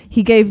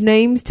 He gave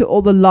names to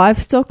all the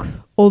livestock,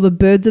 all the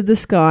birds of the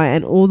sky,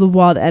 and all the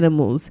wild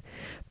animals.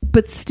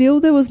 But still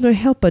there was no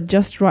helper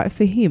just right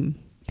for him.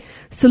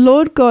 So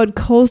Lord God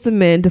caused the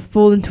man to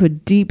fall into a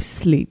deep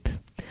sleep.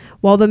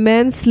 While the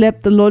man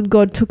slept, the Lord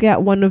God took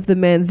out one of the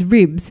man's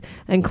ribs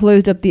and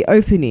closed up the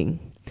opening.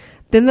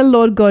 Then the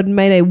Lord God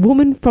made a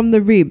woman from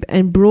the rib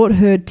and brought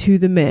her to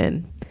the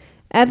man.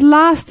 At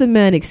last the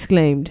man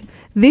exclaimed,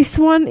 "This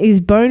one is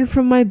bone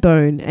from my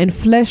bone and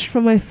flesh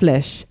from my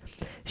flesh.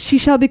 She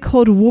shall be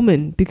called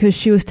woman because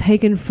she was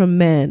taken from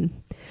man."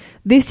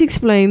 This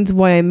explains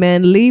why a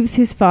man leaves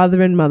his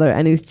father and mother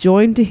and is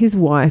joined to his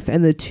wife,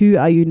 and the two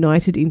are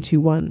united into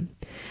one.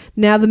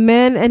 Now the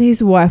man and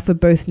his wife were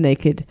both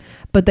naked,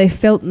 but they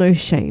felt no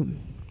shame.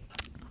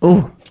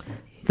 Oh,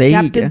 there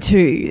Chapter you go.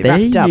 2 There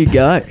wrapped up. you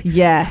go.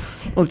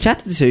 Yes. Well,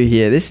 chapter 2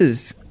 here, this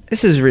is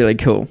really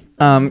cool.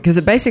 Because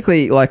it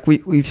basically,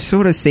 we've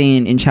sort of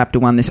seen in chapter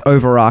 1 this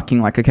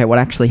overarching, okay, what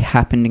actually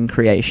happened in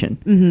creation.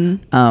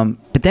 Mm-hmm.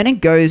 But then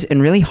it goes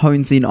and really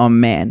hones in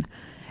on man.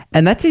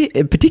 And that's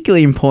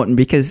particularly important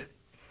because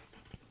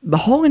the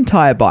whole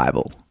entire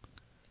Bible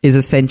is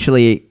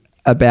essentially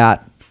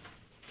about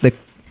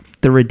the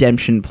the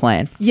redemption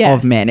plan Yeah.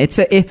 of man.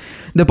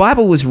 The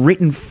Bible was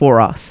written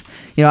for us.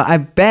 You know, I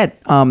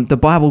bet the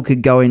Bible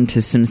could go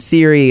into some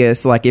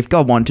serious, like if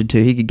God wanted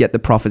to, he could get the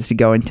prophets to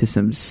go into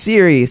some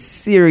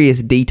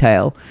serious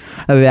detail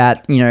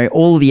about, you know,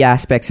 all the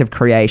aspects of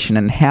creation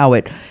and how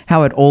it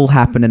all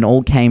happened and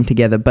all came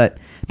together. But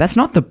that's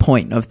not the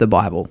point of the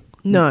Bible.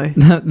 No.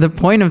 The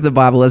point of the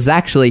Bible is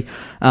actually,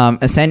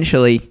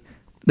 essentially,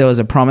 there was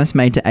a promise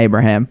made to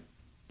Abraham.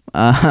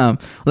 Well,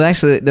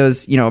 actually, there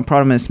was, you know, a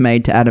promise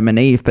made to Adam and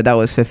Eve, but that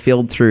was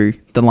fulfilled through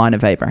the line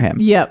of Abraham.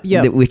 Yep.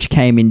 Which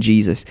came in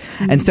Jesus.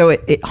 And so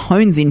it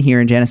hones in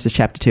here in Genesis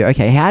chapter 2.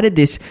 Okay, how did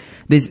this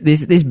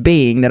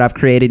being that I've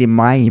created in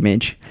my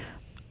image,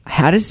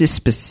 how does this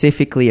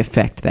specifically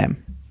affect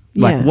them?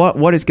 Like, Yeah.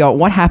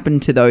 what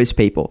happened to those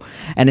people?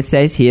 And it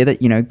says here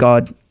that, you know,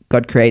 God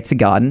creates a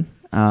garden,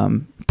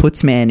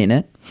 puts man in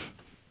it,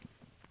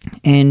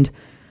 and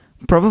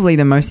probably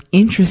the most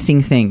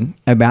interesting thing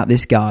about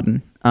this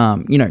garden,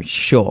 you know,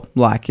 sure,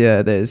 like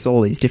there's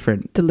all these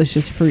different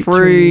Delicious fruits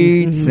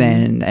trees.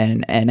 and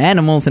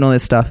animals and all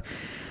this stuff,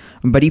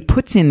 but he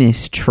puts in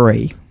this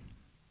tree,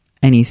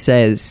 and he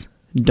says,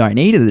 "Don't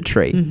eat of the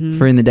tree,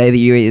 for in the day that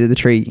you eat of the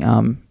tree,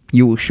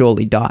 you will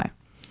surely die."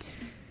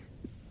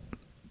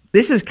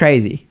 This is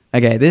crazy.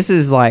 Okay, this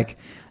is like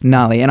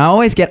gnarly, and I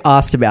always get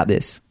asked about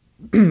this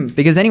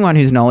because anyone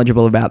who's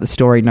knowledgeable about the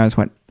story knows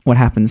what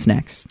happens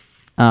next,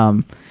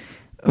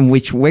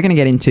 which we're going to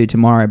get into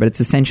tomorrow. But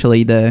it's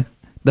essentially the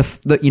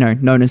you know,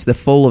 known as the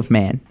fall of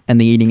man and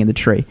the eating of the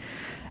tree,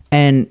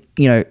 and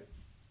you know,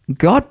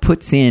 God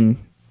puts in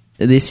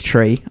this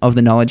tree of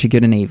the knowledge of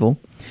good and evil,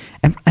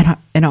 and I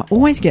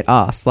always get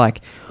asked,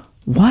 like,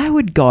 why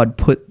would God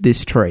put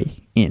this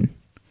tree in?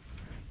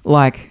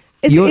 Like,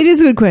 It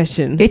is a good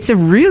question. it's a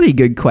really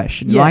good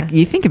question. Yeah. Like,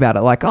 you think about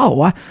it, like, oh,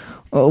 why?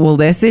 Well,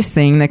 there's this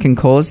thing that can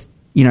cause,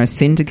 you know,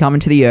 sin to come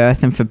into the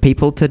earth and for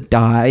people to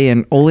die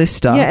and all this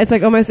stuff. Yeah, it's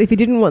like almost if he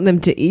didn't want them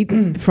to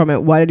eat from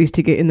it, why did he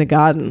stick it in the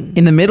garden?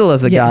 In the middle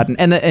of the Yeah. garden,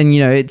 and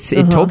you know, it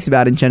talks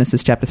about in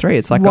Genesis chapter 3.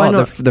 It's like, Why oh,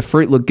 not? the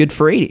fruit looked good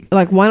for eating,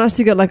 Like, why not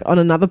stick it like on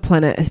another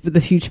planet with a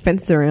huge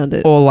fence around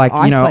it? or like,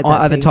 you know, Isolate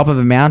that at the thing. top of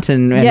a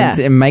mountain and, Yeah.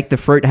 and make the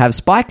fruit have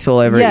spikes all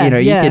over Yeah, it. You know,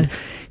 yeah.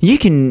 you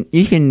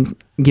can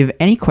give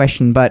any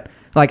question, but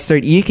like, so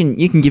you can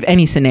give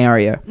any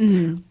scenario.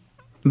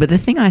 But the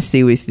thing I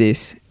see with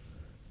this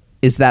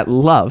is that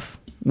love,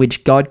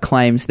 which God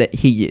claims that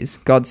he is.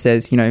 God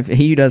says, you know,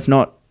 he who does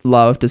not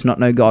love does not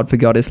know God, for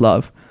God is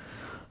love.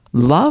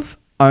 Love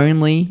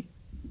only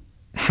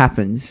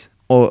happens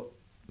or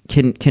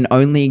can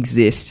only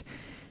exist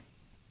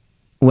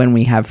when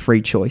we have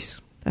free choice.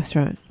 That's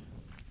right.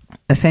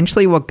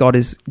 Essentially what God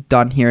has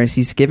done here is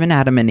he's given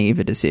Adam and Eve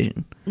a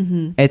decision.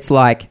 It's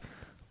like,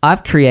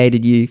 I've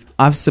created you,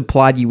 I've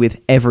supplied you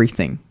with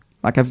everything.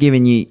 Like, I've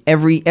given you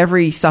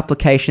every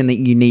supplication that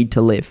you need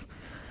to live.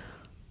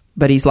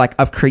 But he's like,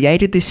 I've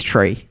created this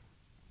tree,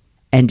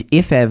 and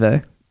if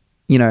ever,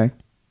 you know,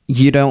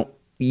 you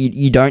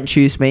don't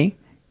choose me,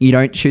 you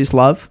don't choose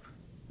love,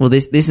 well,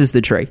 this is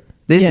the tree.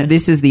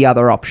 This is the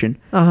other option.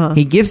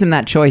 He gives him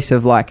that choice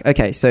of like,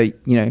 okay, so, you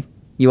know,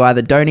 you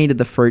either don't eat of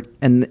the fruit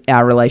and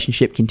our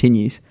relationship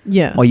continues,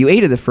 Yeah. or you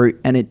eat of the fruit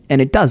and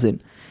it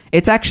doesn't.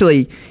 It's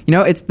actually, you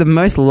know, it's the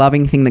most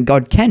loving thing that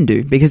God can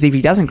do, because if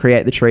he doesn't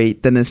create the tree,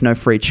 then there's no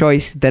free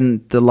choice,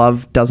 then the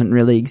love doesn't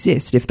really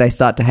exist. If they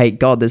start to hate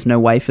God, there's no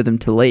way for them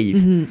to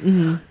leave.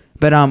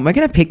 But we're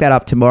going to pick that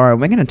up tomorrow, and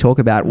we're going to talk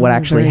about what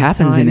actually very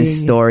happens in this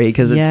exciting. story,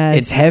 because Yes.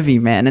 it's heavy,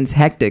 man, and it's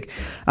hectic.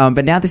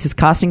 But now this is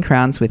Casting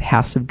Crowns with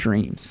House of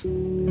Dreams.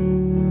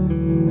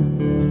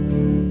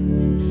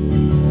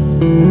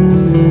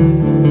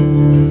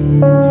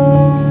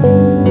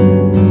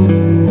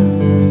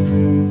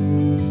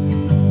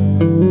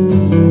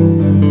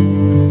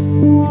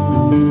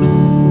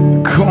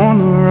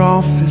 Corner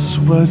office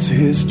was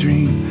his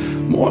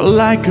dream, more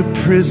like a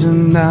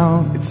prison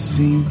now it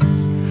seems.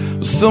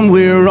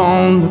 Somewhere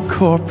on the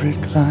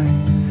corporate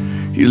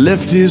climb, he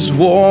left his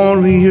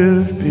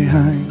warrior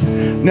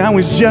behind. Now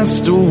he's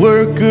just a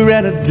worker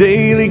at a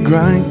daily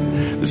grind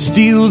that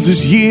steals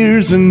his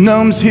years and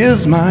numbs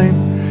his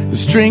mind.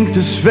 His strength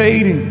is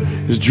fading,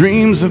 his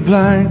dreams are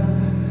blind.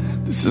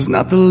 This is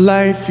not the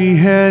life he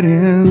had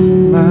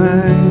in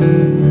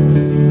mind.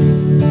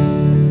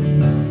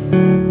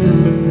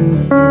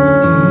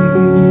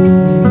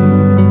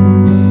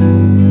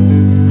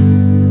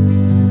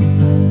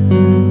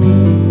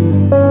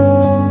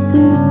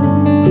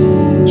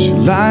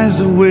 Lies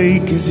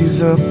awake as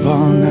he's up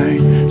all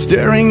night,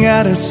 staring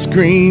at a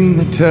screen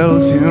that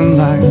tells him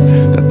lies,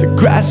 that the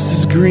grass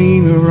is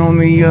greener on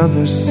the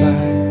other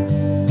side.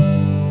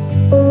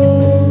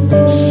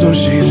 So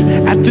she's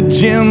at the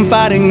gym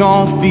fighting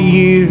off the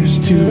years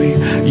to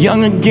be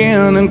young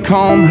again and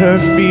calm her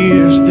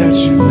fears that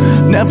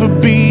she'll never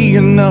be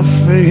enough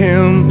for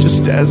him,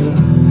 just as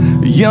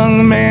a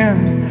young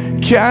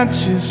man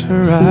catches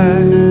her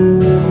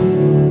eye.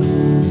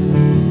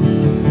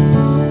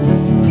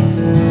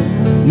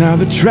 Now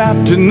they're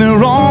trapped in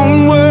their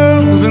own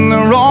worlds, in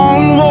their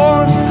own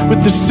wars,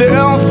 with their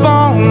cell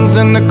phones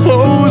and the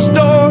closed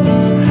doors.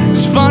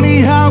 It's funny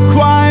funny how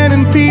quiet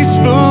and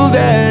peaceful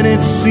that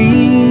it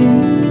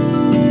seems,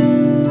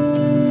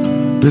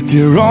 but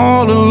they're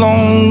all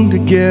alone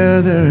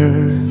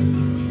together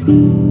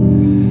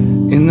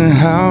in the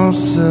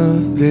house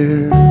of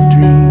their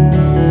dreams.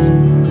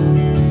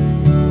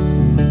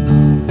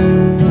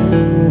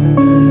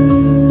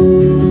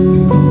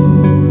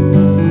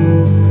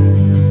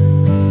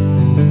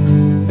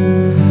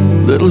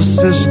 Little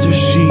sister,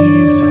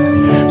 she's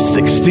a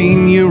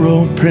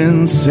 16-year-old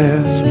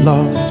princess,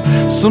 lost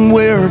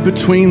somewhere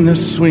between the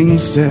swing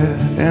set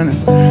and a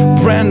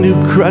brand new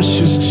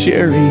crush's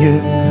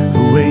chariot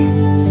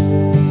awaits.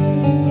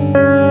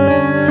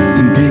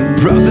 And Big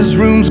Brother's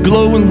room's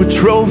glowing with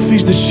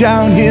trophies to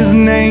shout his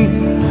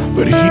name,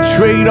 but he'd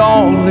trade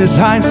all his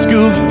high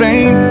school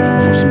fame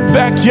for some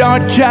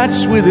backyard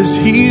catch with his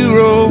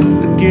hero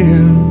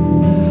again.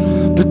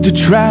 But they're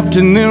trapped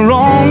in their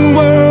own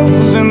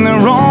worlds and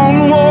their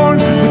own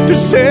wars, with their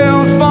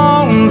cell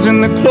phones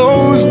and the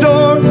closed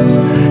doors.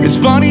 It's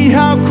funny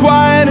how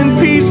quiet and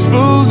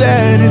peaceful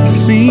that it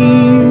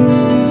seems,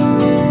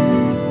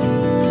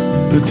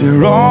 but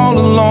they're all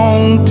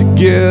alone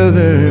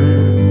together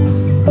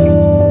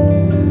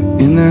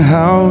in the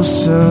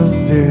house of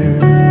their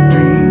dreams.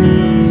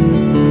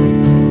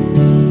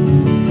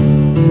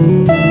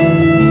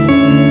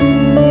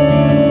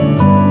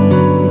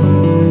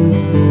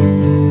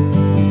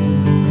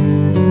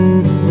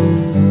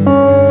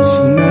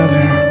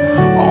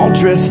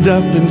 Dressed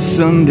up in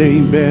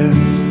Sunday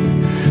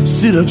best,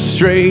 sit up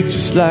straight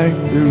just like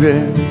the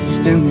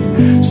rest,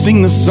 and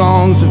sing the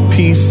songs of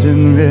peace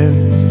and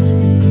rest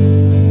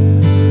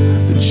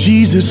that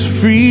Jesus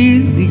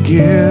freely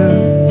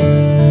gives.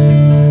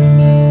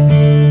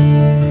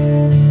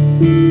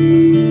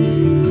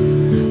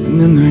 And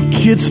then the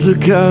kids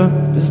look up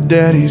as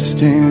Daddy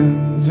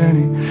stands, and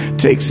he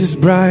takes his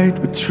bride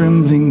with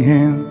trembling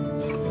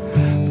hands.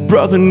 The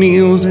brother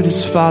kneels at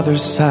his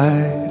father's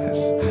side,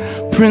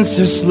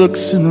 princess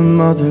looks in her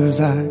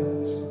mother's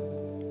eyes.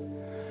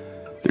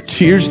 Their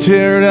tears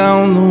tear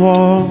down the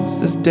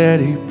walls as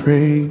Daddy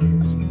prays.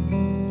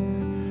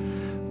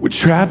 We're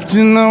trapped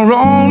in our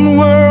own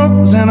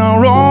worlds and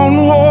our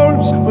own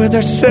wars, with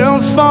our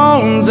cell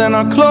phones and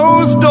our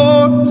closed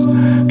doors.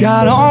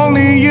 God,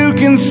 only you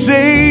can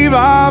save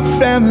our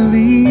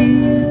family.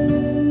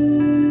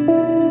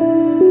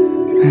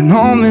 And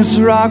on this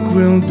rock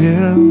we'll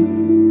build,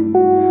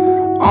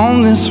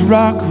 on this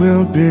rock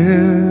we'll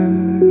build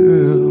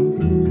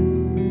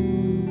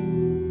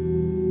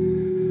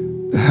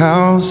the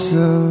house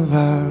of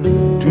our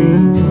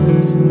dreams.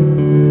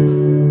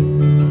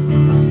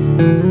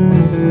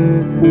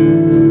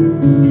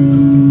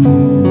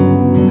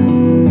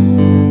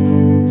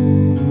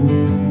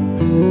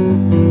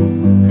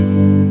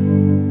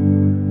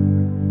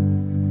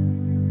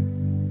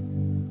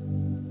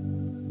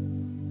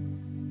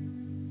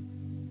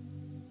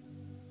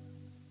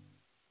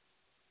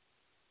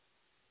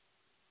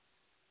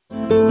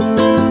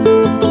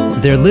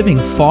 They're living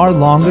far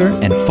longer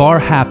and far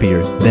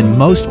happier than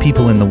most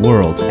people in the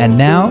world. And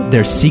now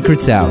their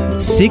secret's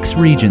out. 6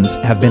 regions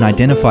have been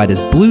identified as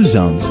blue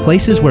zones,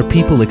 places where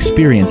people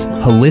experience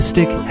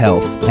holistic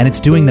health, and it's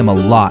doing them a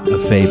lot of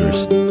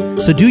favors.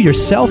 So do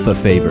yourself a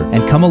favor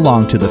and come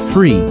along to the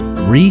free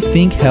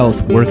Rethink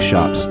Health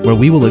workshops, where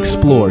we will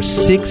explore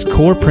 6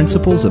 core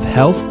principles of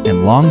health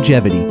and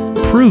longevity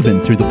proven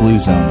through the Blue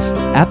Zones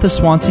at the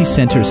Swansea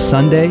Center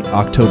Sunday,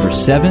 October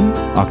 7,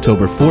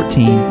 October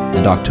 14,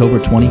 and October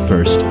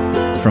 21st.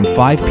 From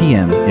 5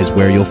 p.m. is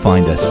where you'll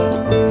find us.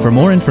 For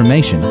more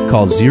information,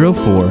 call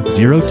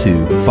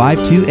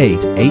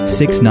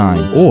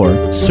 0402-528-869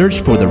 or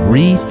search for the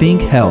Rethink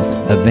Health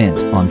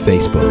event on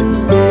Facebook.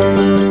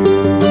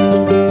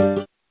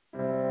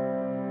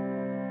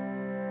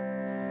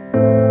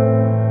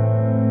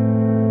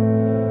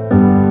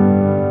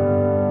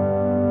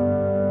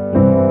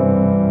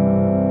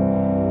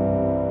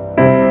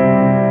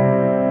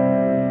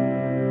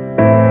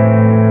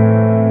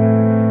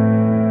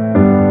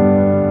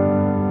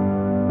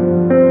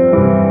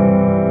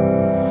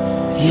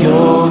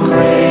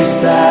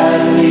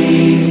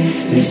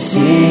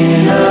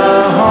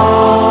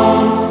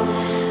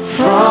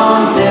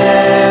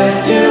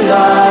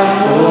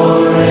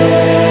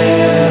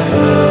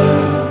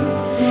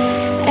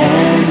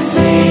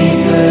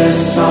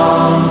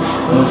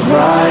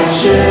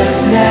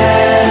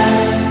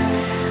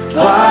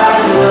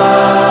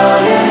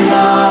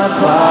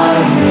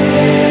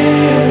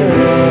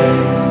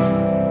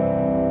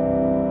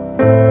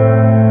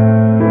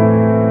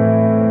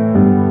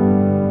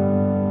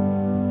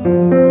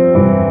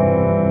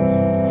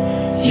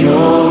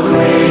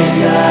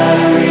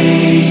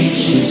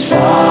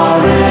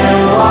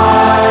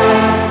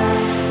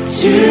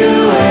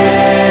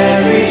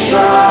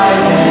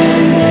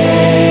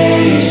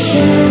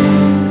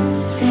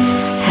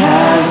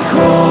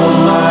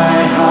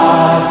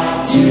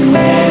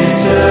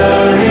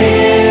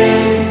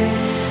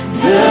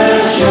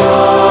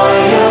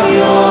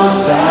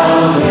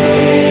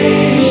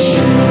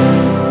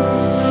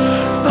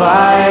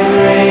 By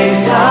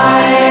grace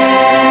I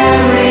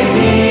am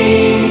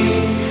redeemed,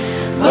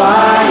 by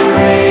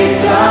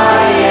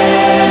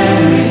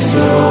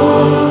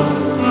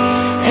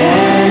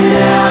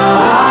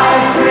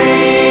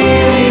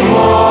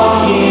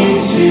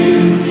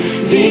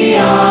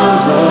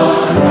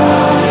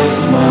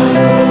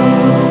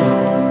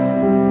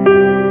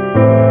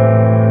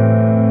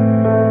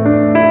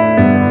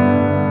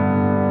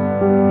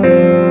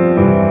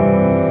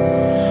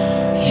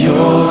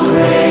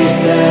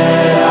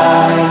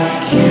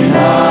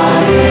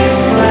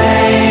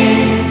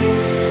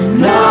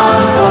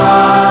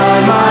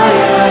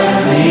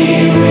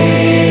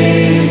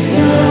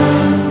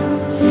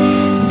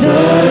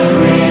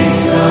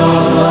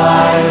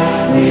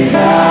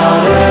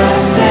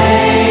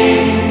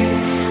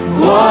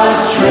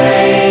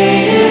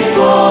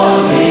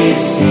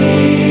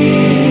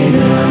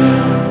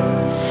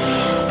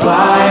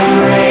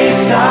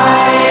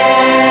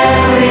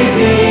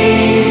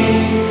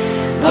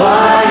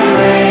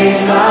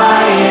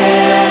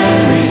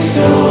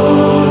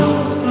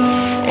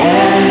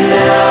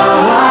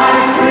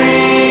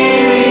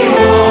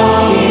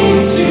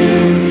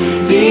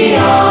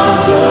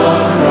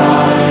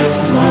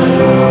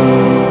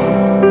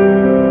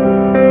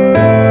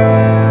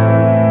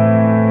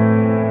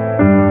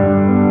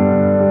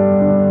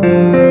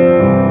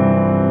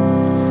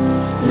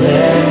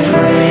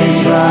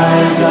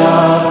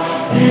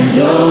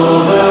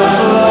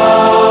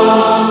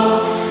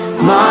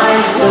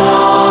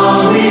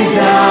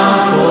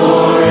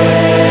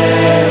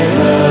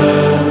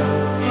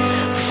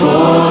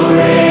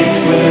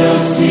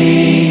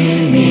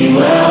see me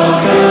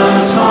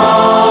welcomed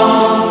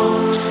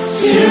home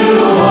to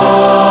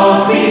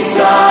walk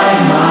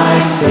beside my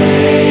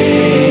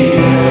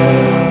Savior.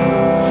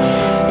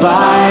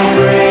 By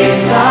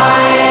grace I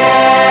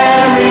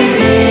am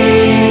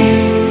redeemed,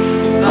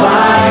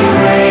 by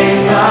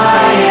grace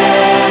I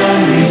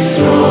am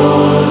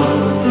restored,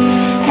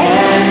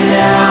 and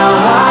now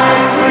I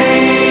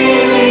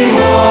freely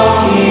walk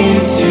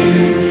into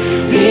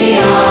the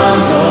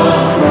arms of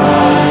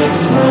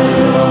Christ my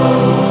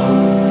Lord.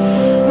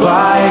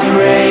 By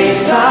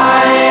grace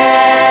I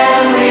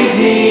am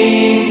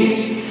redeemed,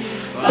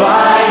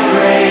 by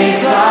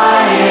grace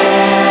I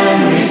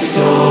am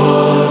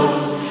restored,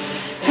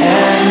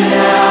 and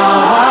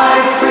now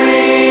I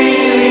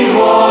freely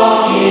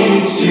walk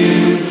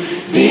into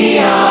the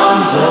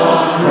arms of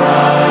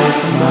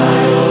Christ my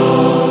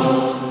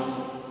Lord.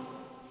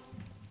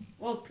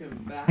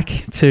 Welcome back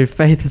to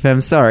Faith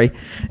FM. Sorry,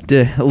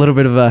 a little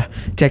bit of a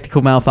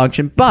technical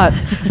malfunction, but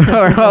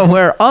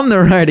we're on the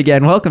road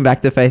again. Welcome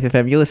back to Faith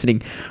FM. You're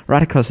listening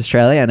right across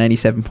Australia on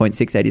 87.6,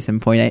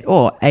 87.8,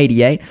 or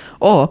 88,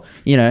 or,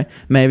 you know,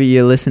 maybe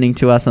you're listening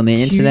to us on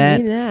the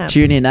internet,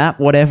 TuneIn app,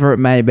 whatever it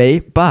may be.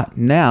 But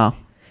now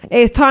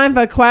It's time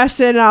for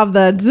question of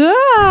the day.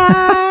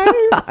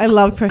 I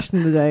love question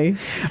of the day.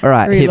 all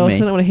right, Really hit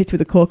Lawson, me. I want to hit you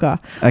with a corker.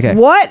 Okay.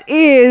 What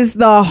is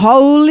the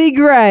Holy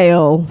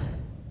Grail?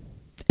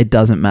 It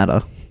doesn't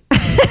matter.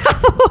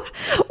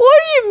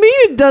 What do you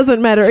mean it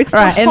doesn't matter? It's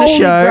All right, the in the Holy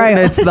show, Grail.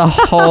 it's the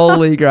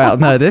Holy Grail.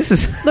 No, this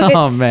is... Look,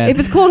 oh, man. If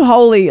it's called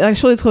holy,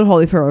 actually it's called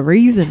holy for a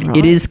reason, right?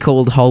 It is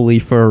called holy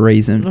for a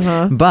reason.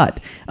 Uh-huh. But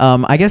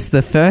I guess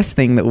the first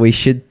thing that we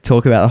should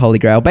talk about the Holy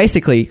Grail,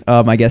 basically,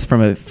 I guess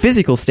from a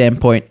physical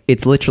standpoint,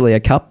 it's literally a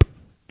cup.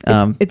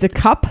 It's a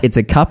cup. It's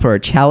a cup or a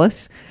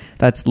chalice.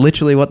 That's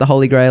literally what the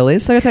Holy Grail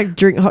is. So I gotta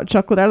drink hot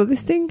chocolate out of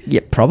this thing?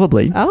 Yeah,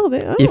 probably.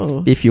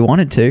 Oh. If you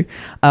wanted to.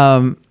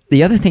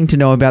 The other thing to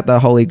know about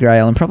the Holy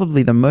Grail, and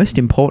probably the most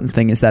important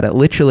thing, is that it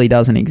literally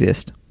doesn't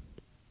exist.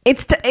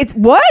 It's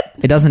what?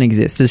 It doesn't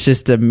exist. It's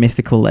just a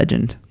mythical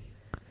legend.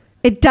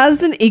 It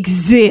doesn't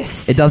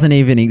exist. It doesn't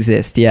even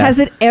exist, yeah. Has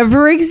it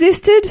ever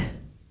existed?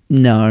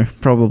 No,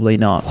 probably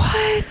not.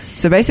 What?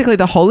 So basically,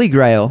 the Holy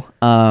Grail,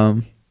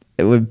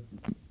 we're,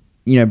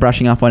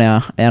 brushing up on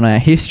our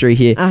history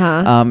here.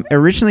 Uh-huh.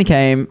 Originally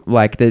came,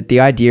 like,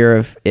 the idea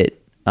of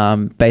it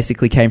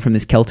basically came from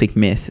this Celtic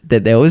myth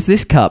that there was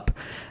this cup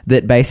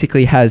that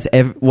basically has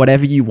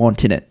whatever you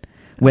want in it.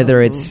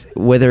 Whether it's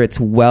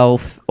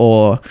wealth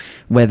or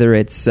whether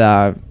it's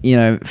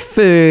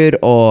food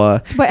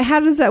or... But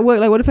how does that work?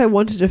 Like, what if I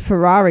wanted a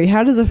Ferrari?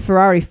 How does a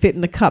Ferrari fit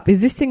in a cup?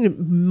 Is this thing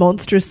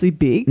monstrously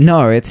big?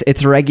 No,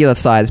 it's regular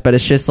size, but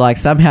it's just like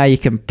somehow you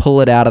can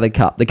pull it out of the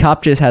cup. The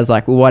cup just has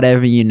like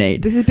whatever you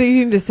need. This is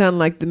beginning to sound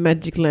like the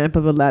magic lamp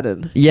of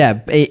Aladdin.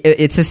 Yeah,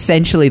 it's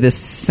essentially the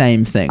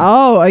same thing.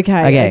 Oh,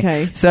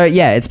 okay. So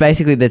yeah, it's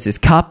basically there's this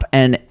cup,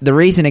 and the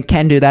reason it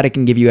can do that, it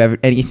can give you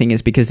anything,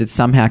 is because it's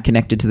somehow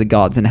connected to the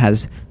gods and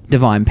has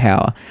divine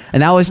power.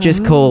 And that was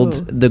just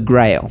called the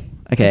Grail.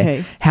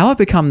 Okay. How it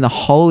became the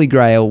Holy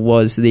Grail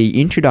was the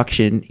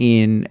introduction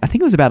in, I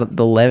think it was about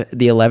the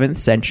 11th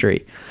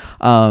century.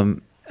 A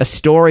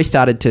story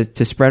started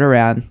to spread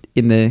around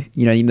in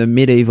the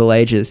medieval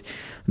ages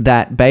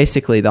that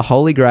basically the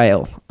Holy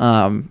Grail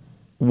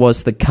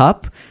was the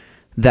cup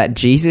that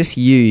Jesus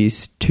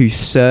used to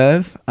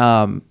serve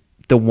the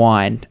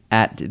wine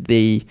at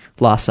the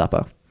Last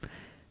Supper.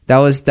 That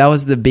was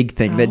the big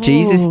thing. That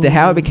Jesus,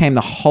 how it became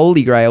the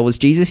Holy Grail was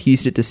Jesus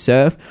used it to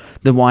serve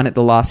the wine at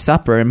the Last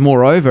Supper. And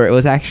moreover, it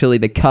was actually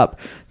the cup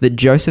that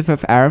Joseph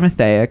of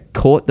Arimathea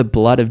caught the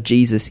blood of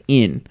Jesus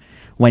in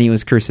when he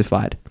was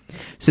crucified.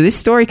 So this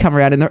story come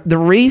around, and the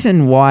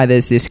reason why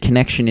there's this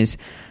connection is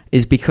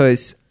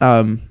because,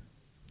 the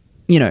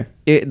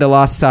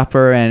Last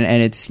Supper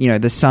and it's,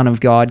 the Son of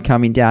God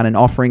coming down and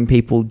offering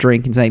people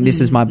drink and saying,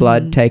 this is my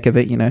blood, take of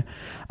it,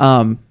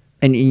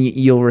 and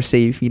you'll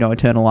receive,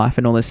 eternal life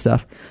and all this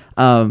stuff.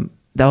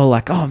 They were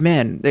like, oh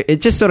man, it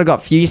just sort of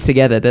got fused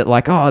together that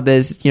like, oh,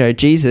 there's,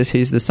 Jesus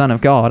who's the Son of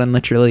God and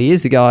literally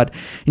is a God,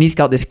 and he's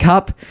got this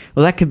cup.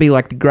 Well, that could be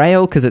like the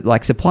Grail because it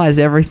like supplies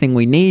everything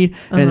we need,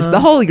 and it's the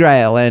Holy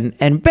Grail,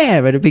 and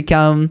bam, it'd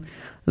become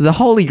the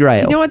Holy Grail.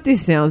 Do you know what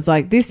this sounds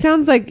like? This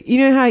sounds like,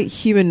 how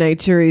human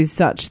nature is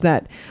such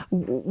that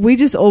we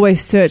just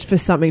always search for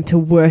something to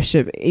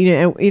worship.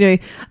 A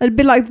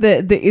bit like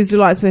the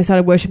Israelites when they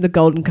started worshiping the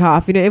golden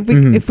calf.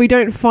 If we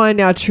don't find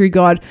our true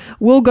God,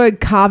 we'll go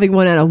carving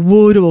one out of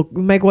wood or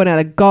make one out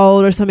of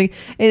gold or something.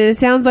 And it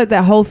sounds like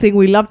that whole thing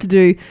we love to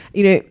do.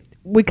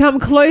 We come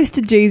close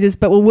to Jesus,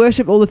 but we'll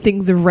worship all the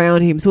things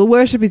around him. So we'll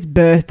worship his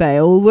birthday,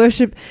 or we'll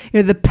worship,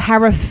 the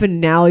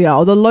paraphernalia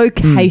or the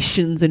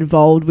locations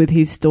involved with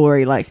his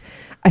story. Like,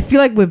 I feel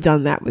like we've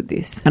done that with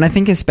this. And I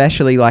think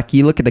especially, like,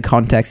 you look at the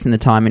context and the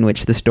time in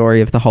which the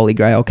story of the Holy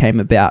Grail came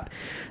about,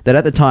 that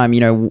at the time,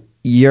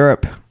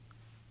 Europe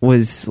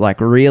was,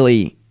 like,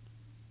 really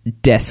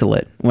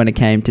desolate when it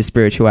came to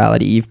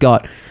spirituality. You've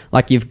got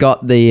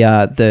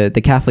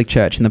the Catholic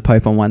Church and the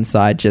Pope on one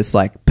side just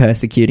like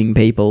persecuting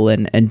people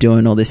and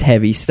doing all this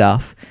heavy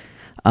stuff,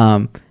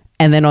 And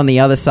then on the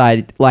other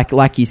side,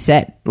 like you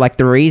said, like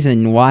the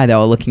reason why they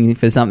were looking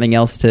for something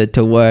else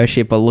to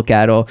worship or look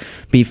at or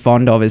be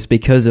fond of is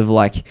because of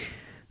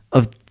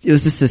it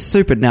was just a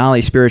super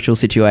gnarly spiritual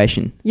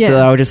situation. Yeah. So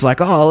they were just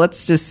like, oh,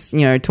 let's just,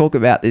 talk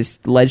about this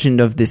legend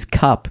of this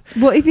cup.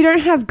 Well, if you don't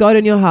have God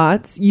in your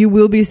hearts, you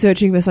will be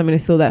searching for something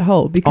to fill that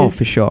hole. Because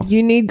for sure.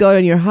 You need God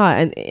in your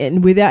heart,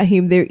 and without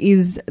Him, there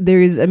is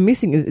a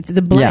missing. It's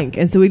a blank,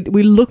 and so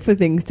we look for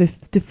things to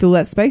fill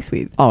that space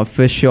with. Oh,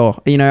 for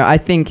sure. I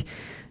think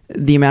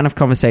the amount of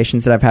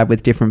conversations that I've had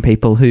with different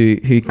people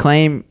who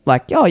claim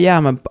like, oh yeah,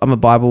 I'm a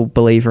Bible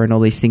believer and all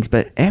these things,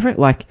 but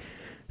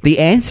the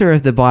answer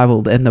of the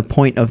Bible and the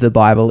point of the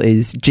Bible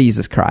is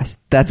Jesus Christ.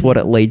 That's what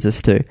it leads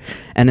us to.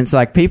 And it's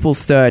like people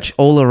search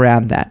all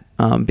around that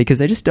because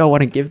they just don't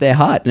want to give their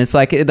heart. And it's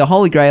like the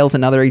Holy Grail is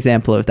another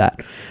example of that.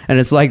 And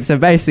it's like, so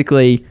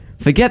basically,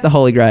 forget the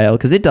Holy Grail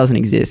because it doesn't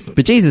exist.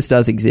 But Jesus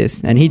does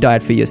exist and He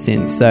died for your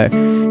sins. So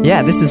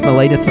yeah, this is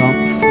Melita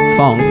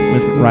Thong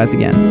with Rise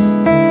Again.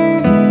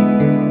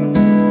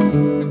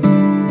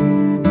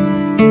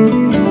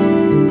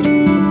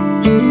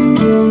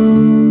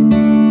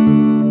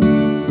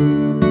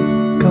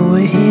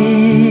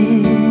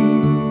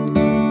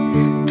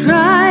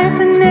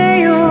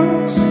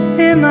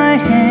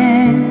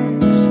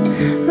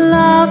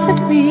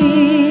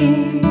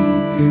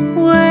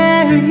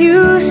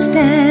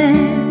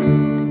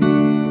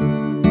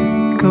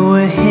 Go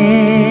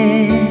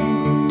ahead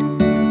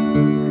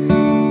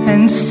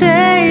and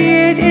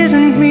say it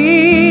isn't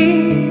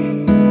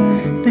me.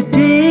 The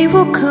day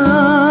will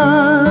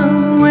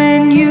come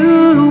when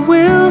you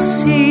will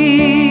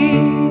see.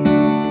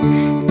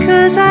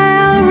 'Cause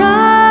I'll rise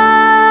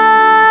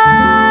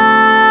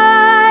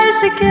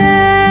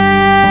again.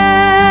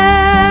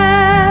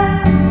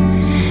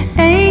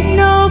 Ain't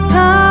no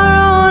power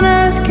on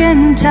earth can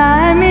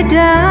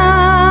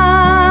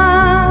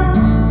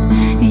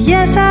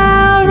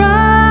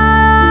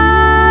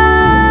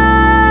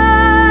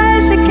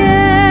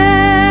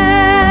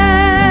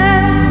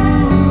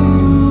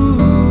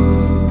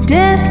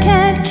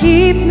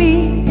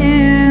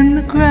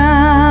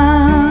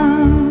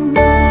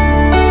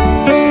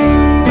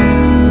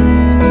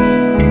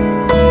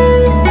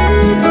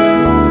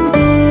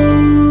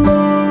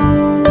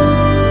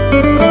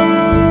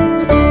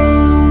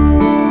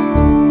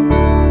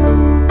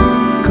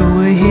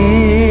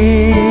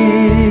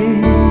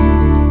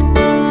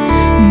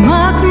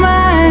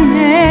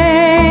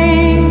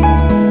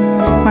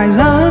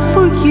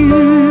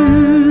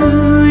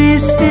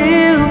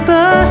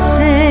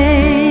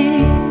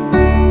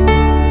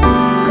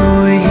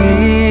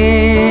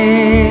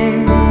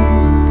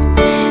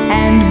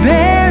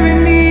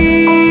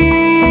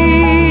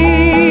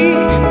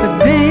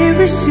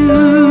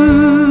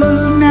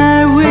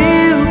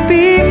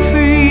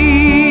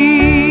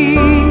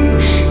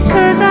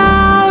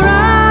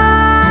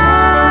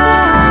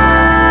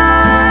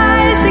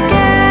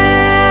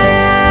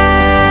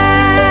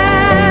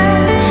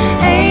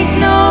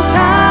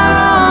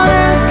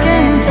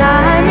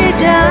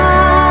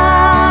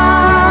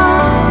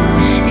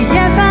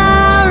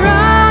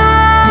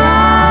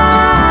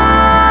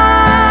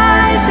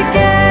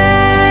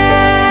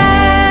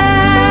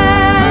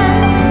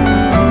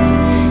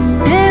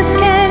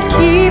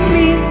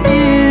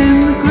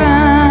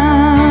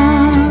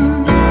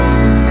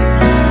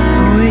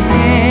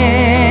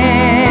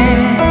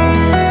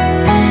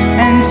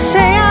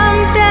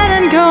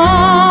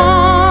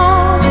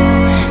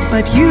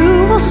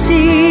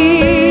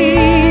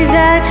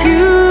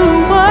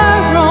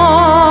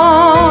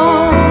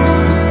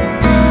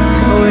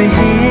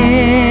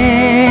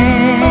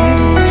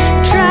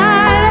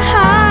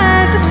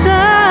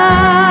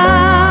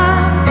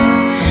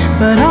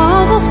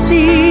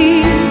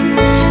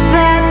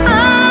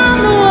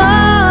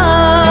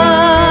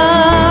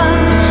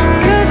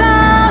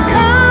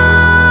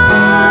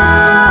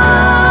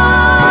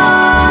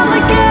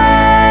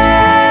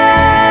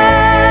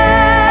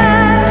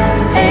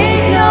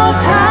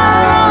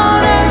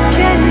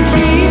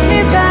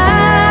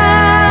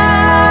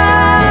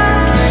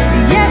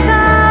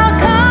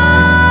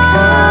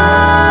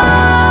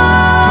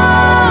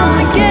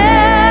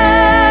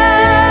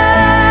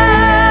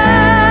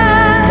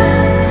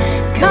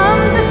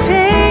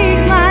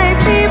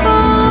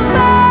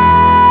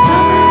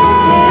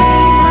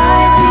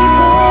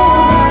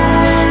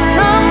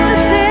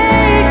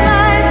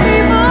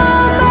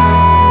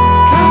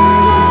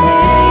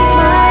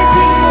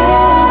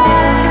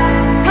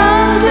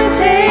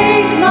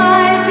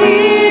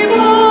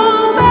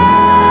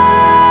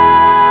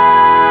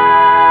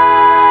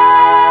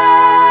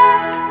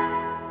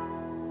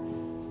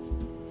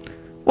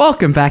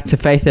Welcome back to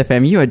Faith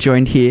FM. You are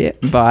joined here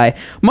by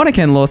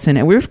Monica and Lawson,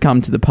 and we've come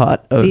to the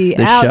part of the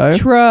show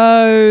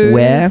outro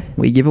where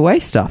we give away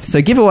stuff. So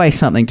give away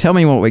something. Tell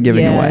me what we're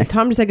giving away.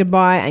 Time to say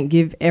goodbye and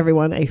give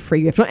everyone a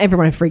free gift. Not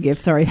everyone a free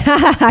gift, sorry.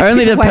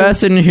 Only the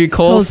person who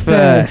calls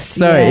first.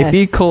 So yes. if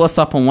you call us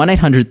up on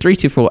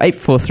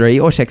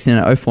 1-800-324-843 or text in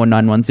at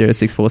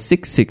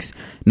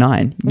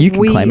 0491064669, you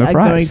can claim a We are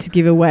prize. going to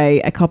give away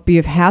a copy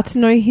of How to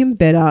Know Him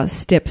Better,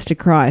 Steps to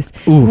Christ.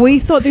 Ooh. We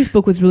thought this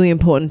book was really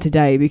important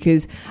today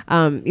because,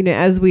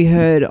 as we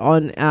heard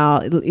on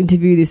our little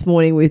interview this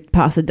morning with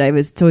Pastor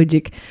David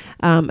Stojcik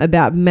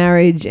about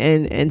marriage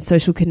and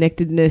social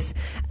connectedness,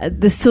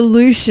 the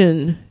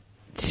solution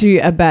to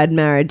a bad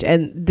marriage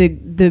and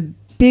the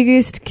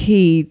biggest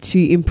key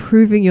to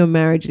improving your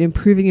marriage and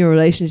improving your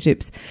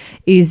relationships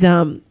is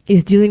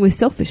dealing with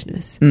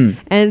selfishness.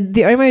 And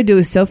the only way to deal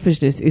with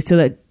selfishness is to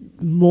let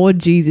more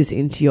Jesus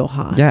into your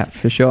heart. Yeah,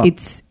 for sure.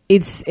 It's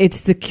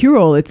the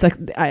cure-all. It's like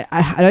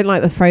I don't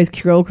like the phrase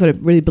cure-all because I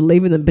don't really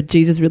believe in them, but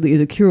Jesus really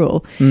is a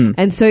cure-all.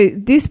 And so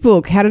this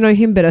book, How to Know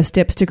Him Better,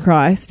 Steps to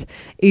Christ,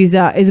 is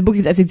a book.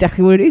 That's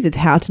exactly what it is. It's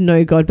how to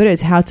know God better.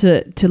 It's how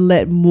to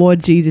let more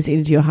Jesus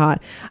into your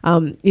heart. How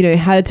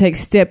to take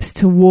steps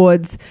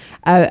towards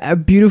a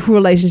beautiful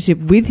relationship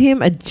with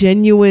Him, a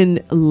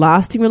genuine,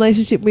 lasting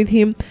relationship with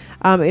Him.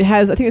 It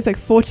has, I think it's like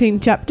 14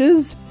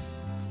 chapters.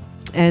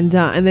 And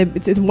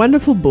it's a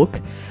wonderful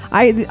book.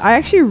 I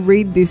actually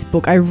read this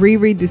book. I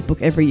reread this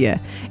book every year.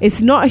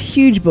 It's not a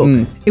huge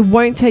book. It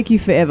won't take you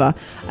forever.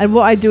 And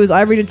what I do is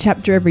I read a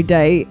chapter every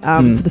day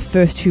for the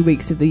first 2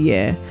 weeks of the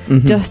year,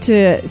 just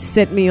to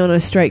set me on a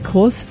straight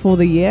course for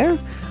the year.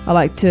 I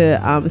like to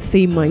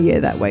theme my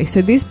year that way.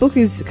 So this book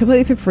is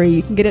completely for free.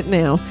 You can get it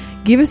now.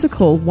 Give us a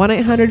call,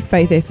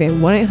 1-800-FAITH-FM,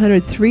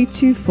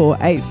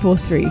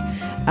 1-800-324-843.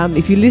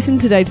 If you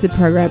listened today to the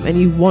program and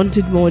you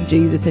wanted more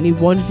Jesus and you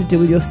wanted to deal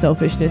with your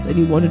selfishness and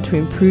you wanted to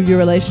improve your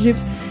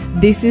relationships,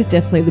 this is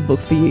definitely the book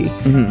for you.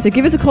 So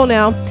give us a call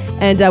now,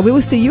 and we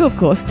will see you, of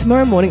course,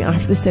 tomorrow morning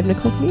after the 7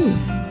 o'clock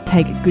news.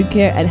 Take good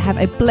care and have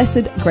a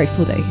blessed,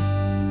 grateful day.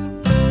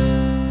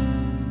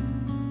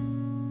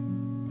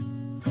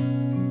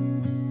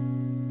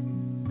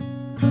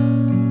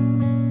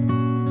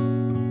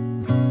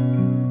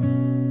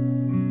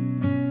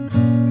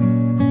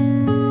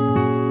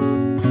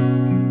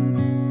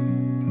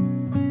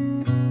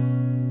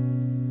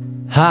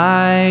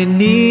 I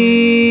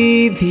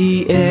need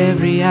thee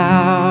every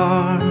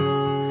hour,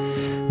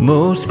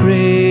 most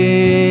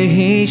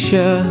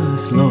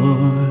gracious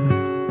Lord.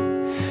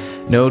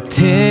 No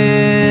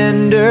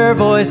tender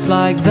voice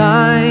like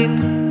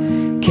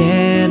thine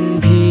can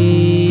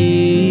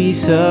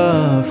peace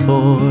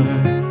afford.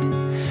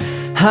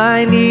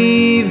 I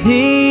need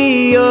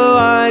thee, oh,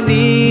 I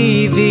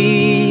need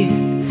thee,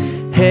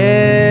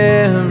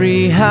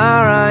 every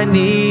hour I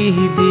need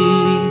thee.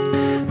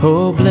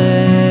 Oh,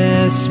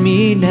 bless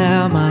me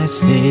now, my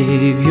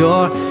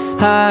Savior,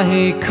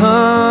 I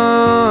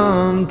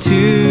come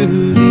to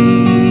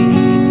thee.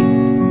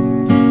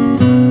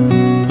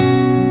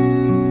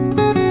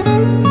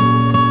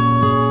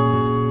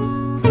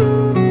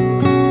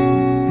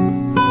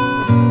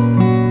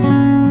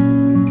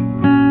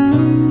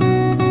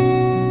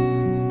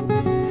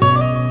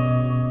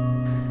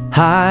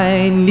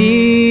 I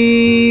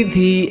need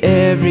thee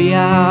every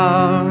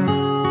hour,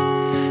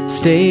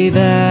 stay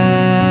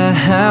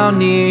thou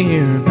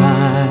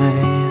nearby.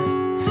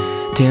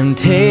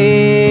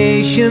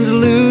 Temptations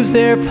lose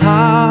their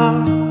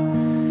power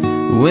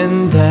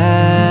when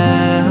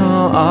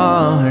thou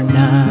art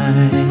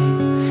nigh.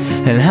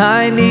 And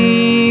I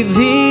need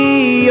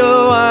thee,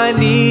 oh, I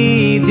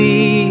need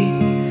thee,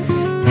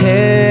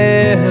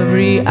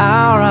 every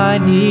hour I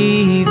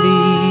need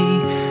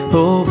thee.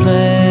 Oh,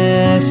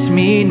 bless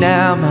me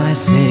now, my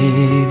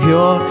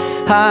Savior,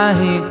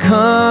 I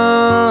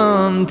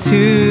come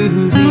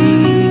to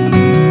thee.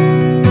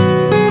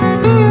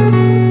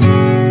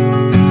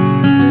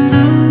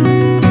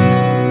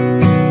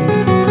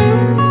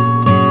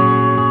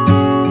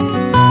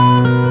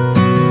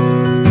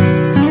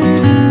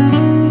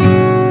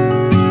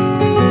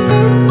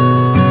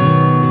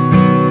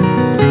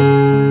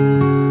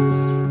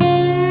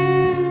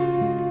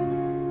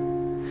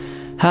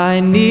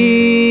 I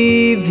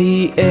need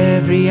thee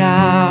every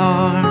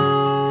hour,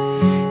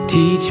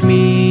 teach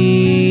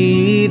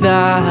me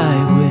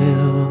thy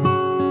will,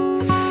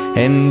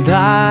 and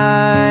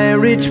thy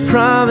rich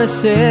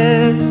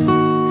promises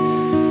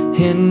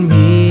in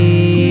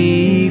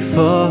me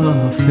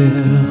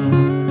fulfill.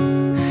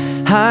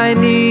 I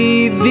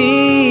need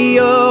thee,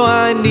 oh,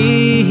 I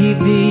need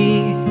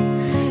thee,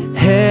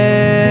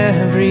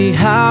 every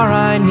hour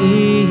I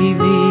need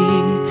thee.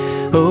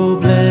 Oh,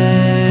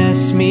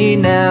 bless me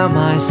now,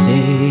 my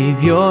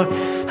Savior,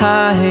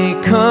 I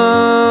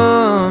come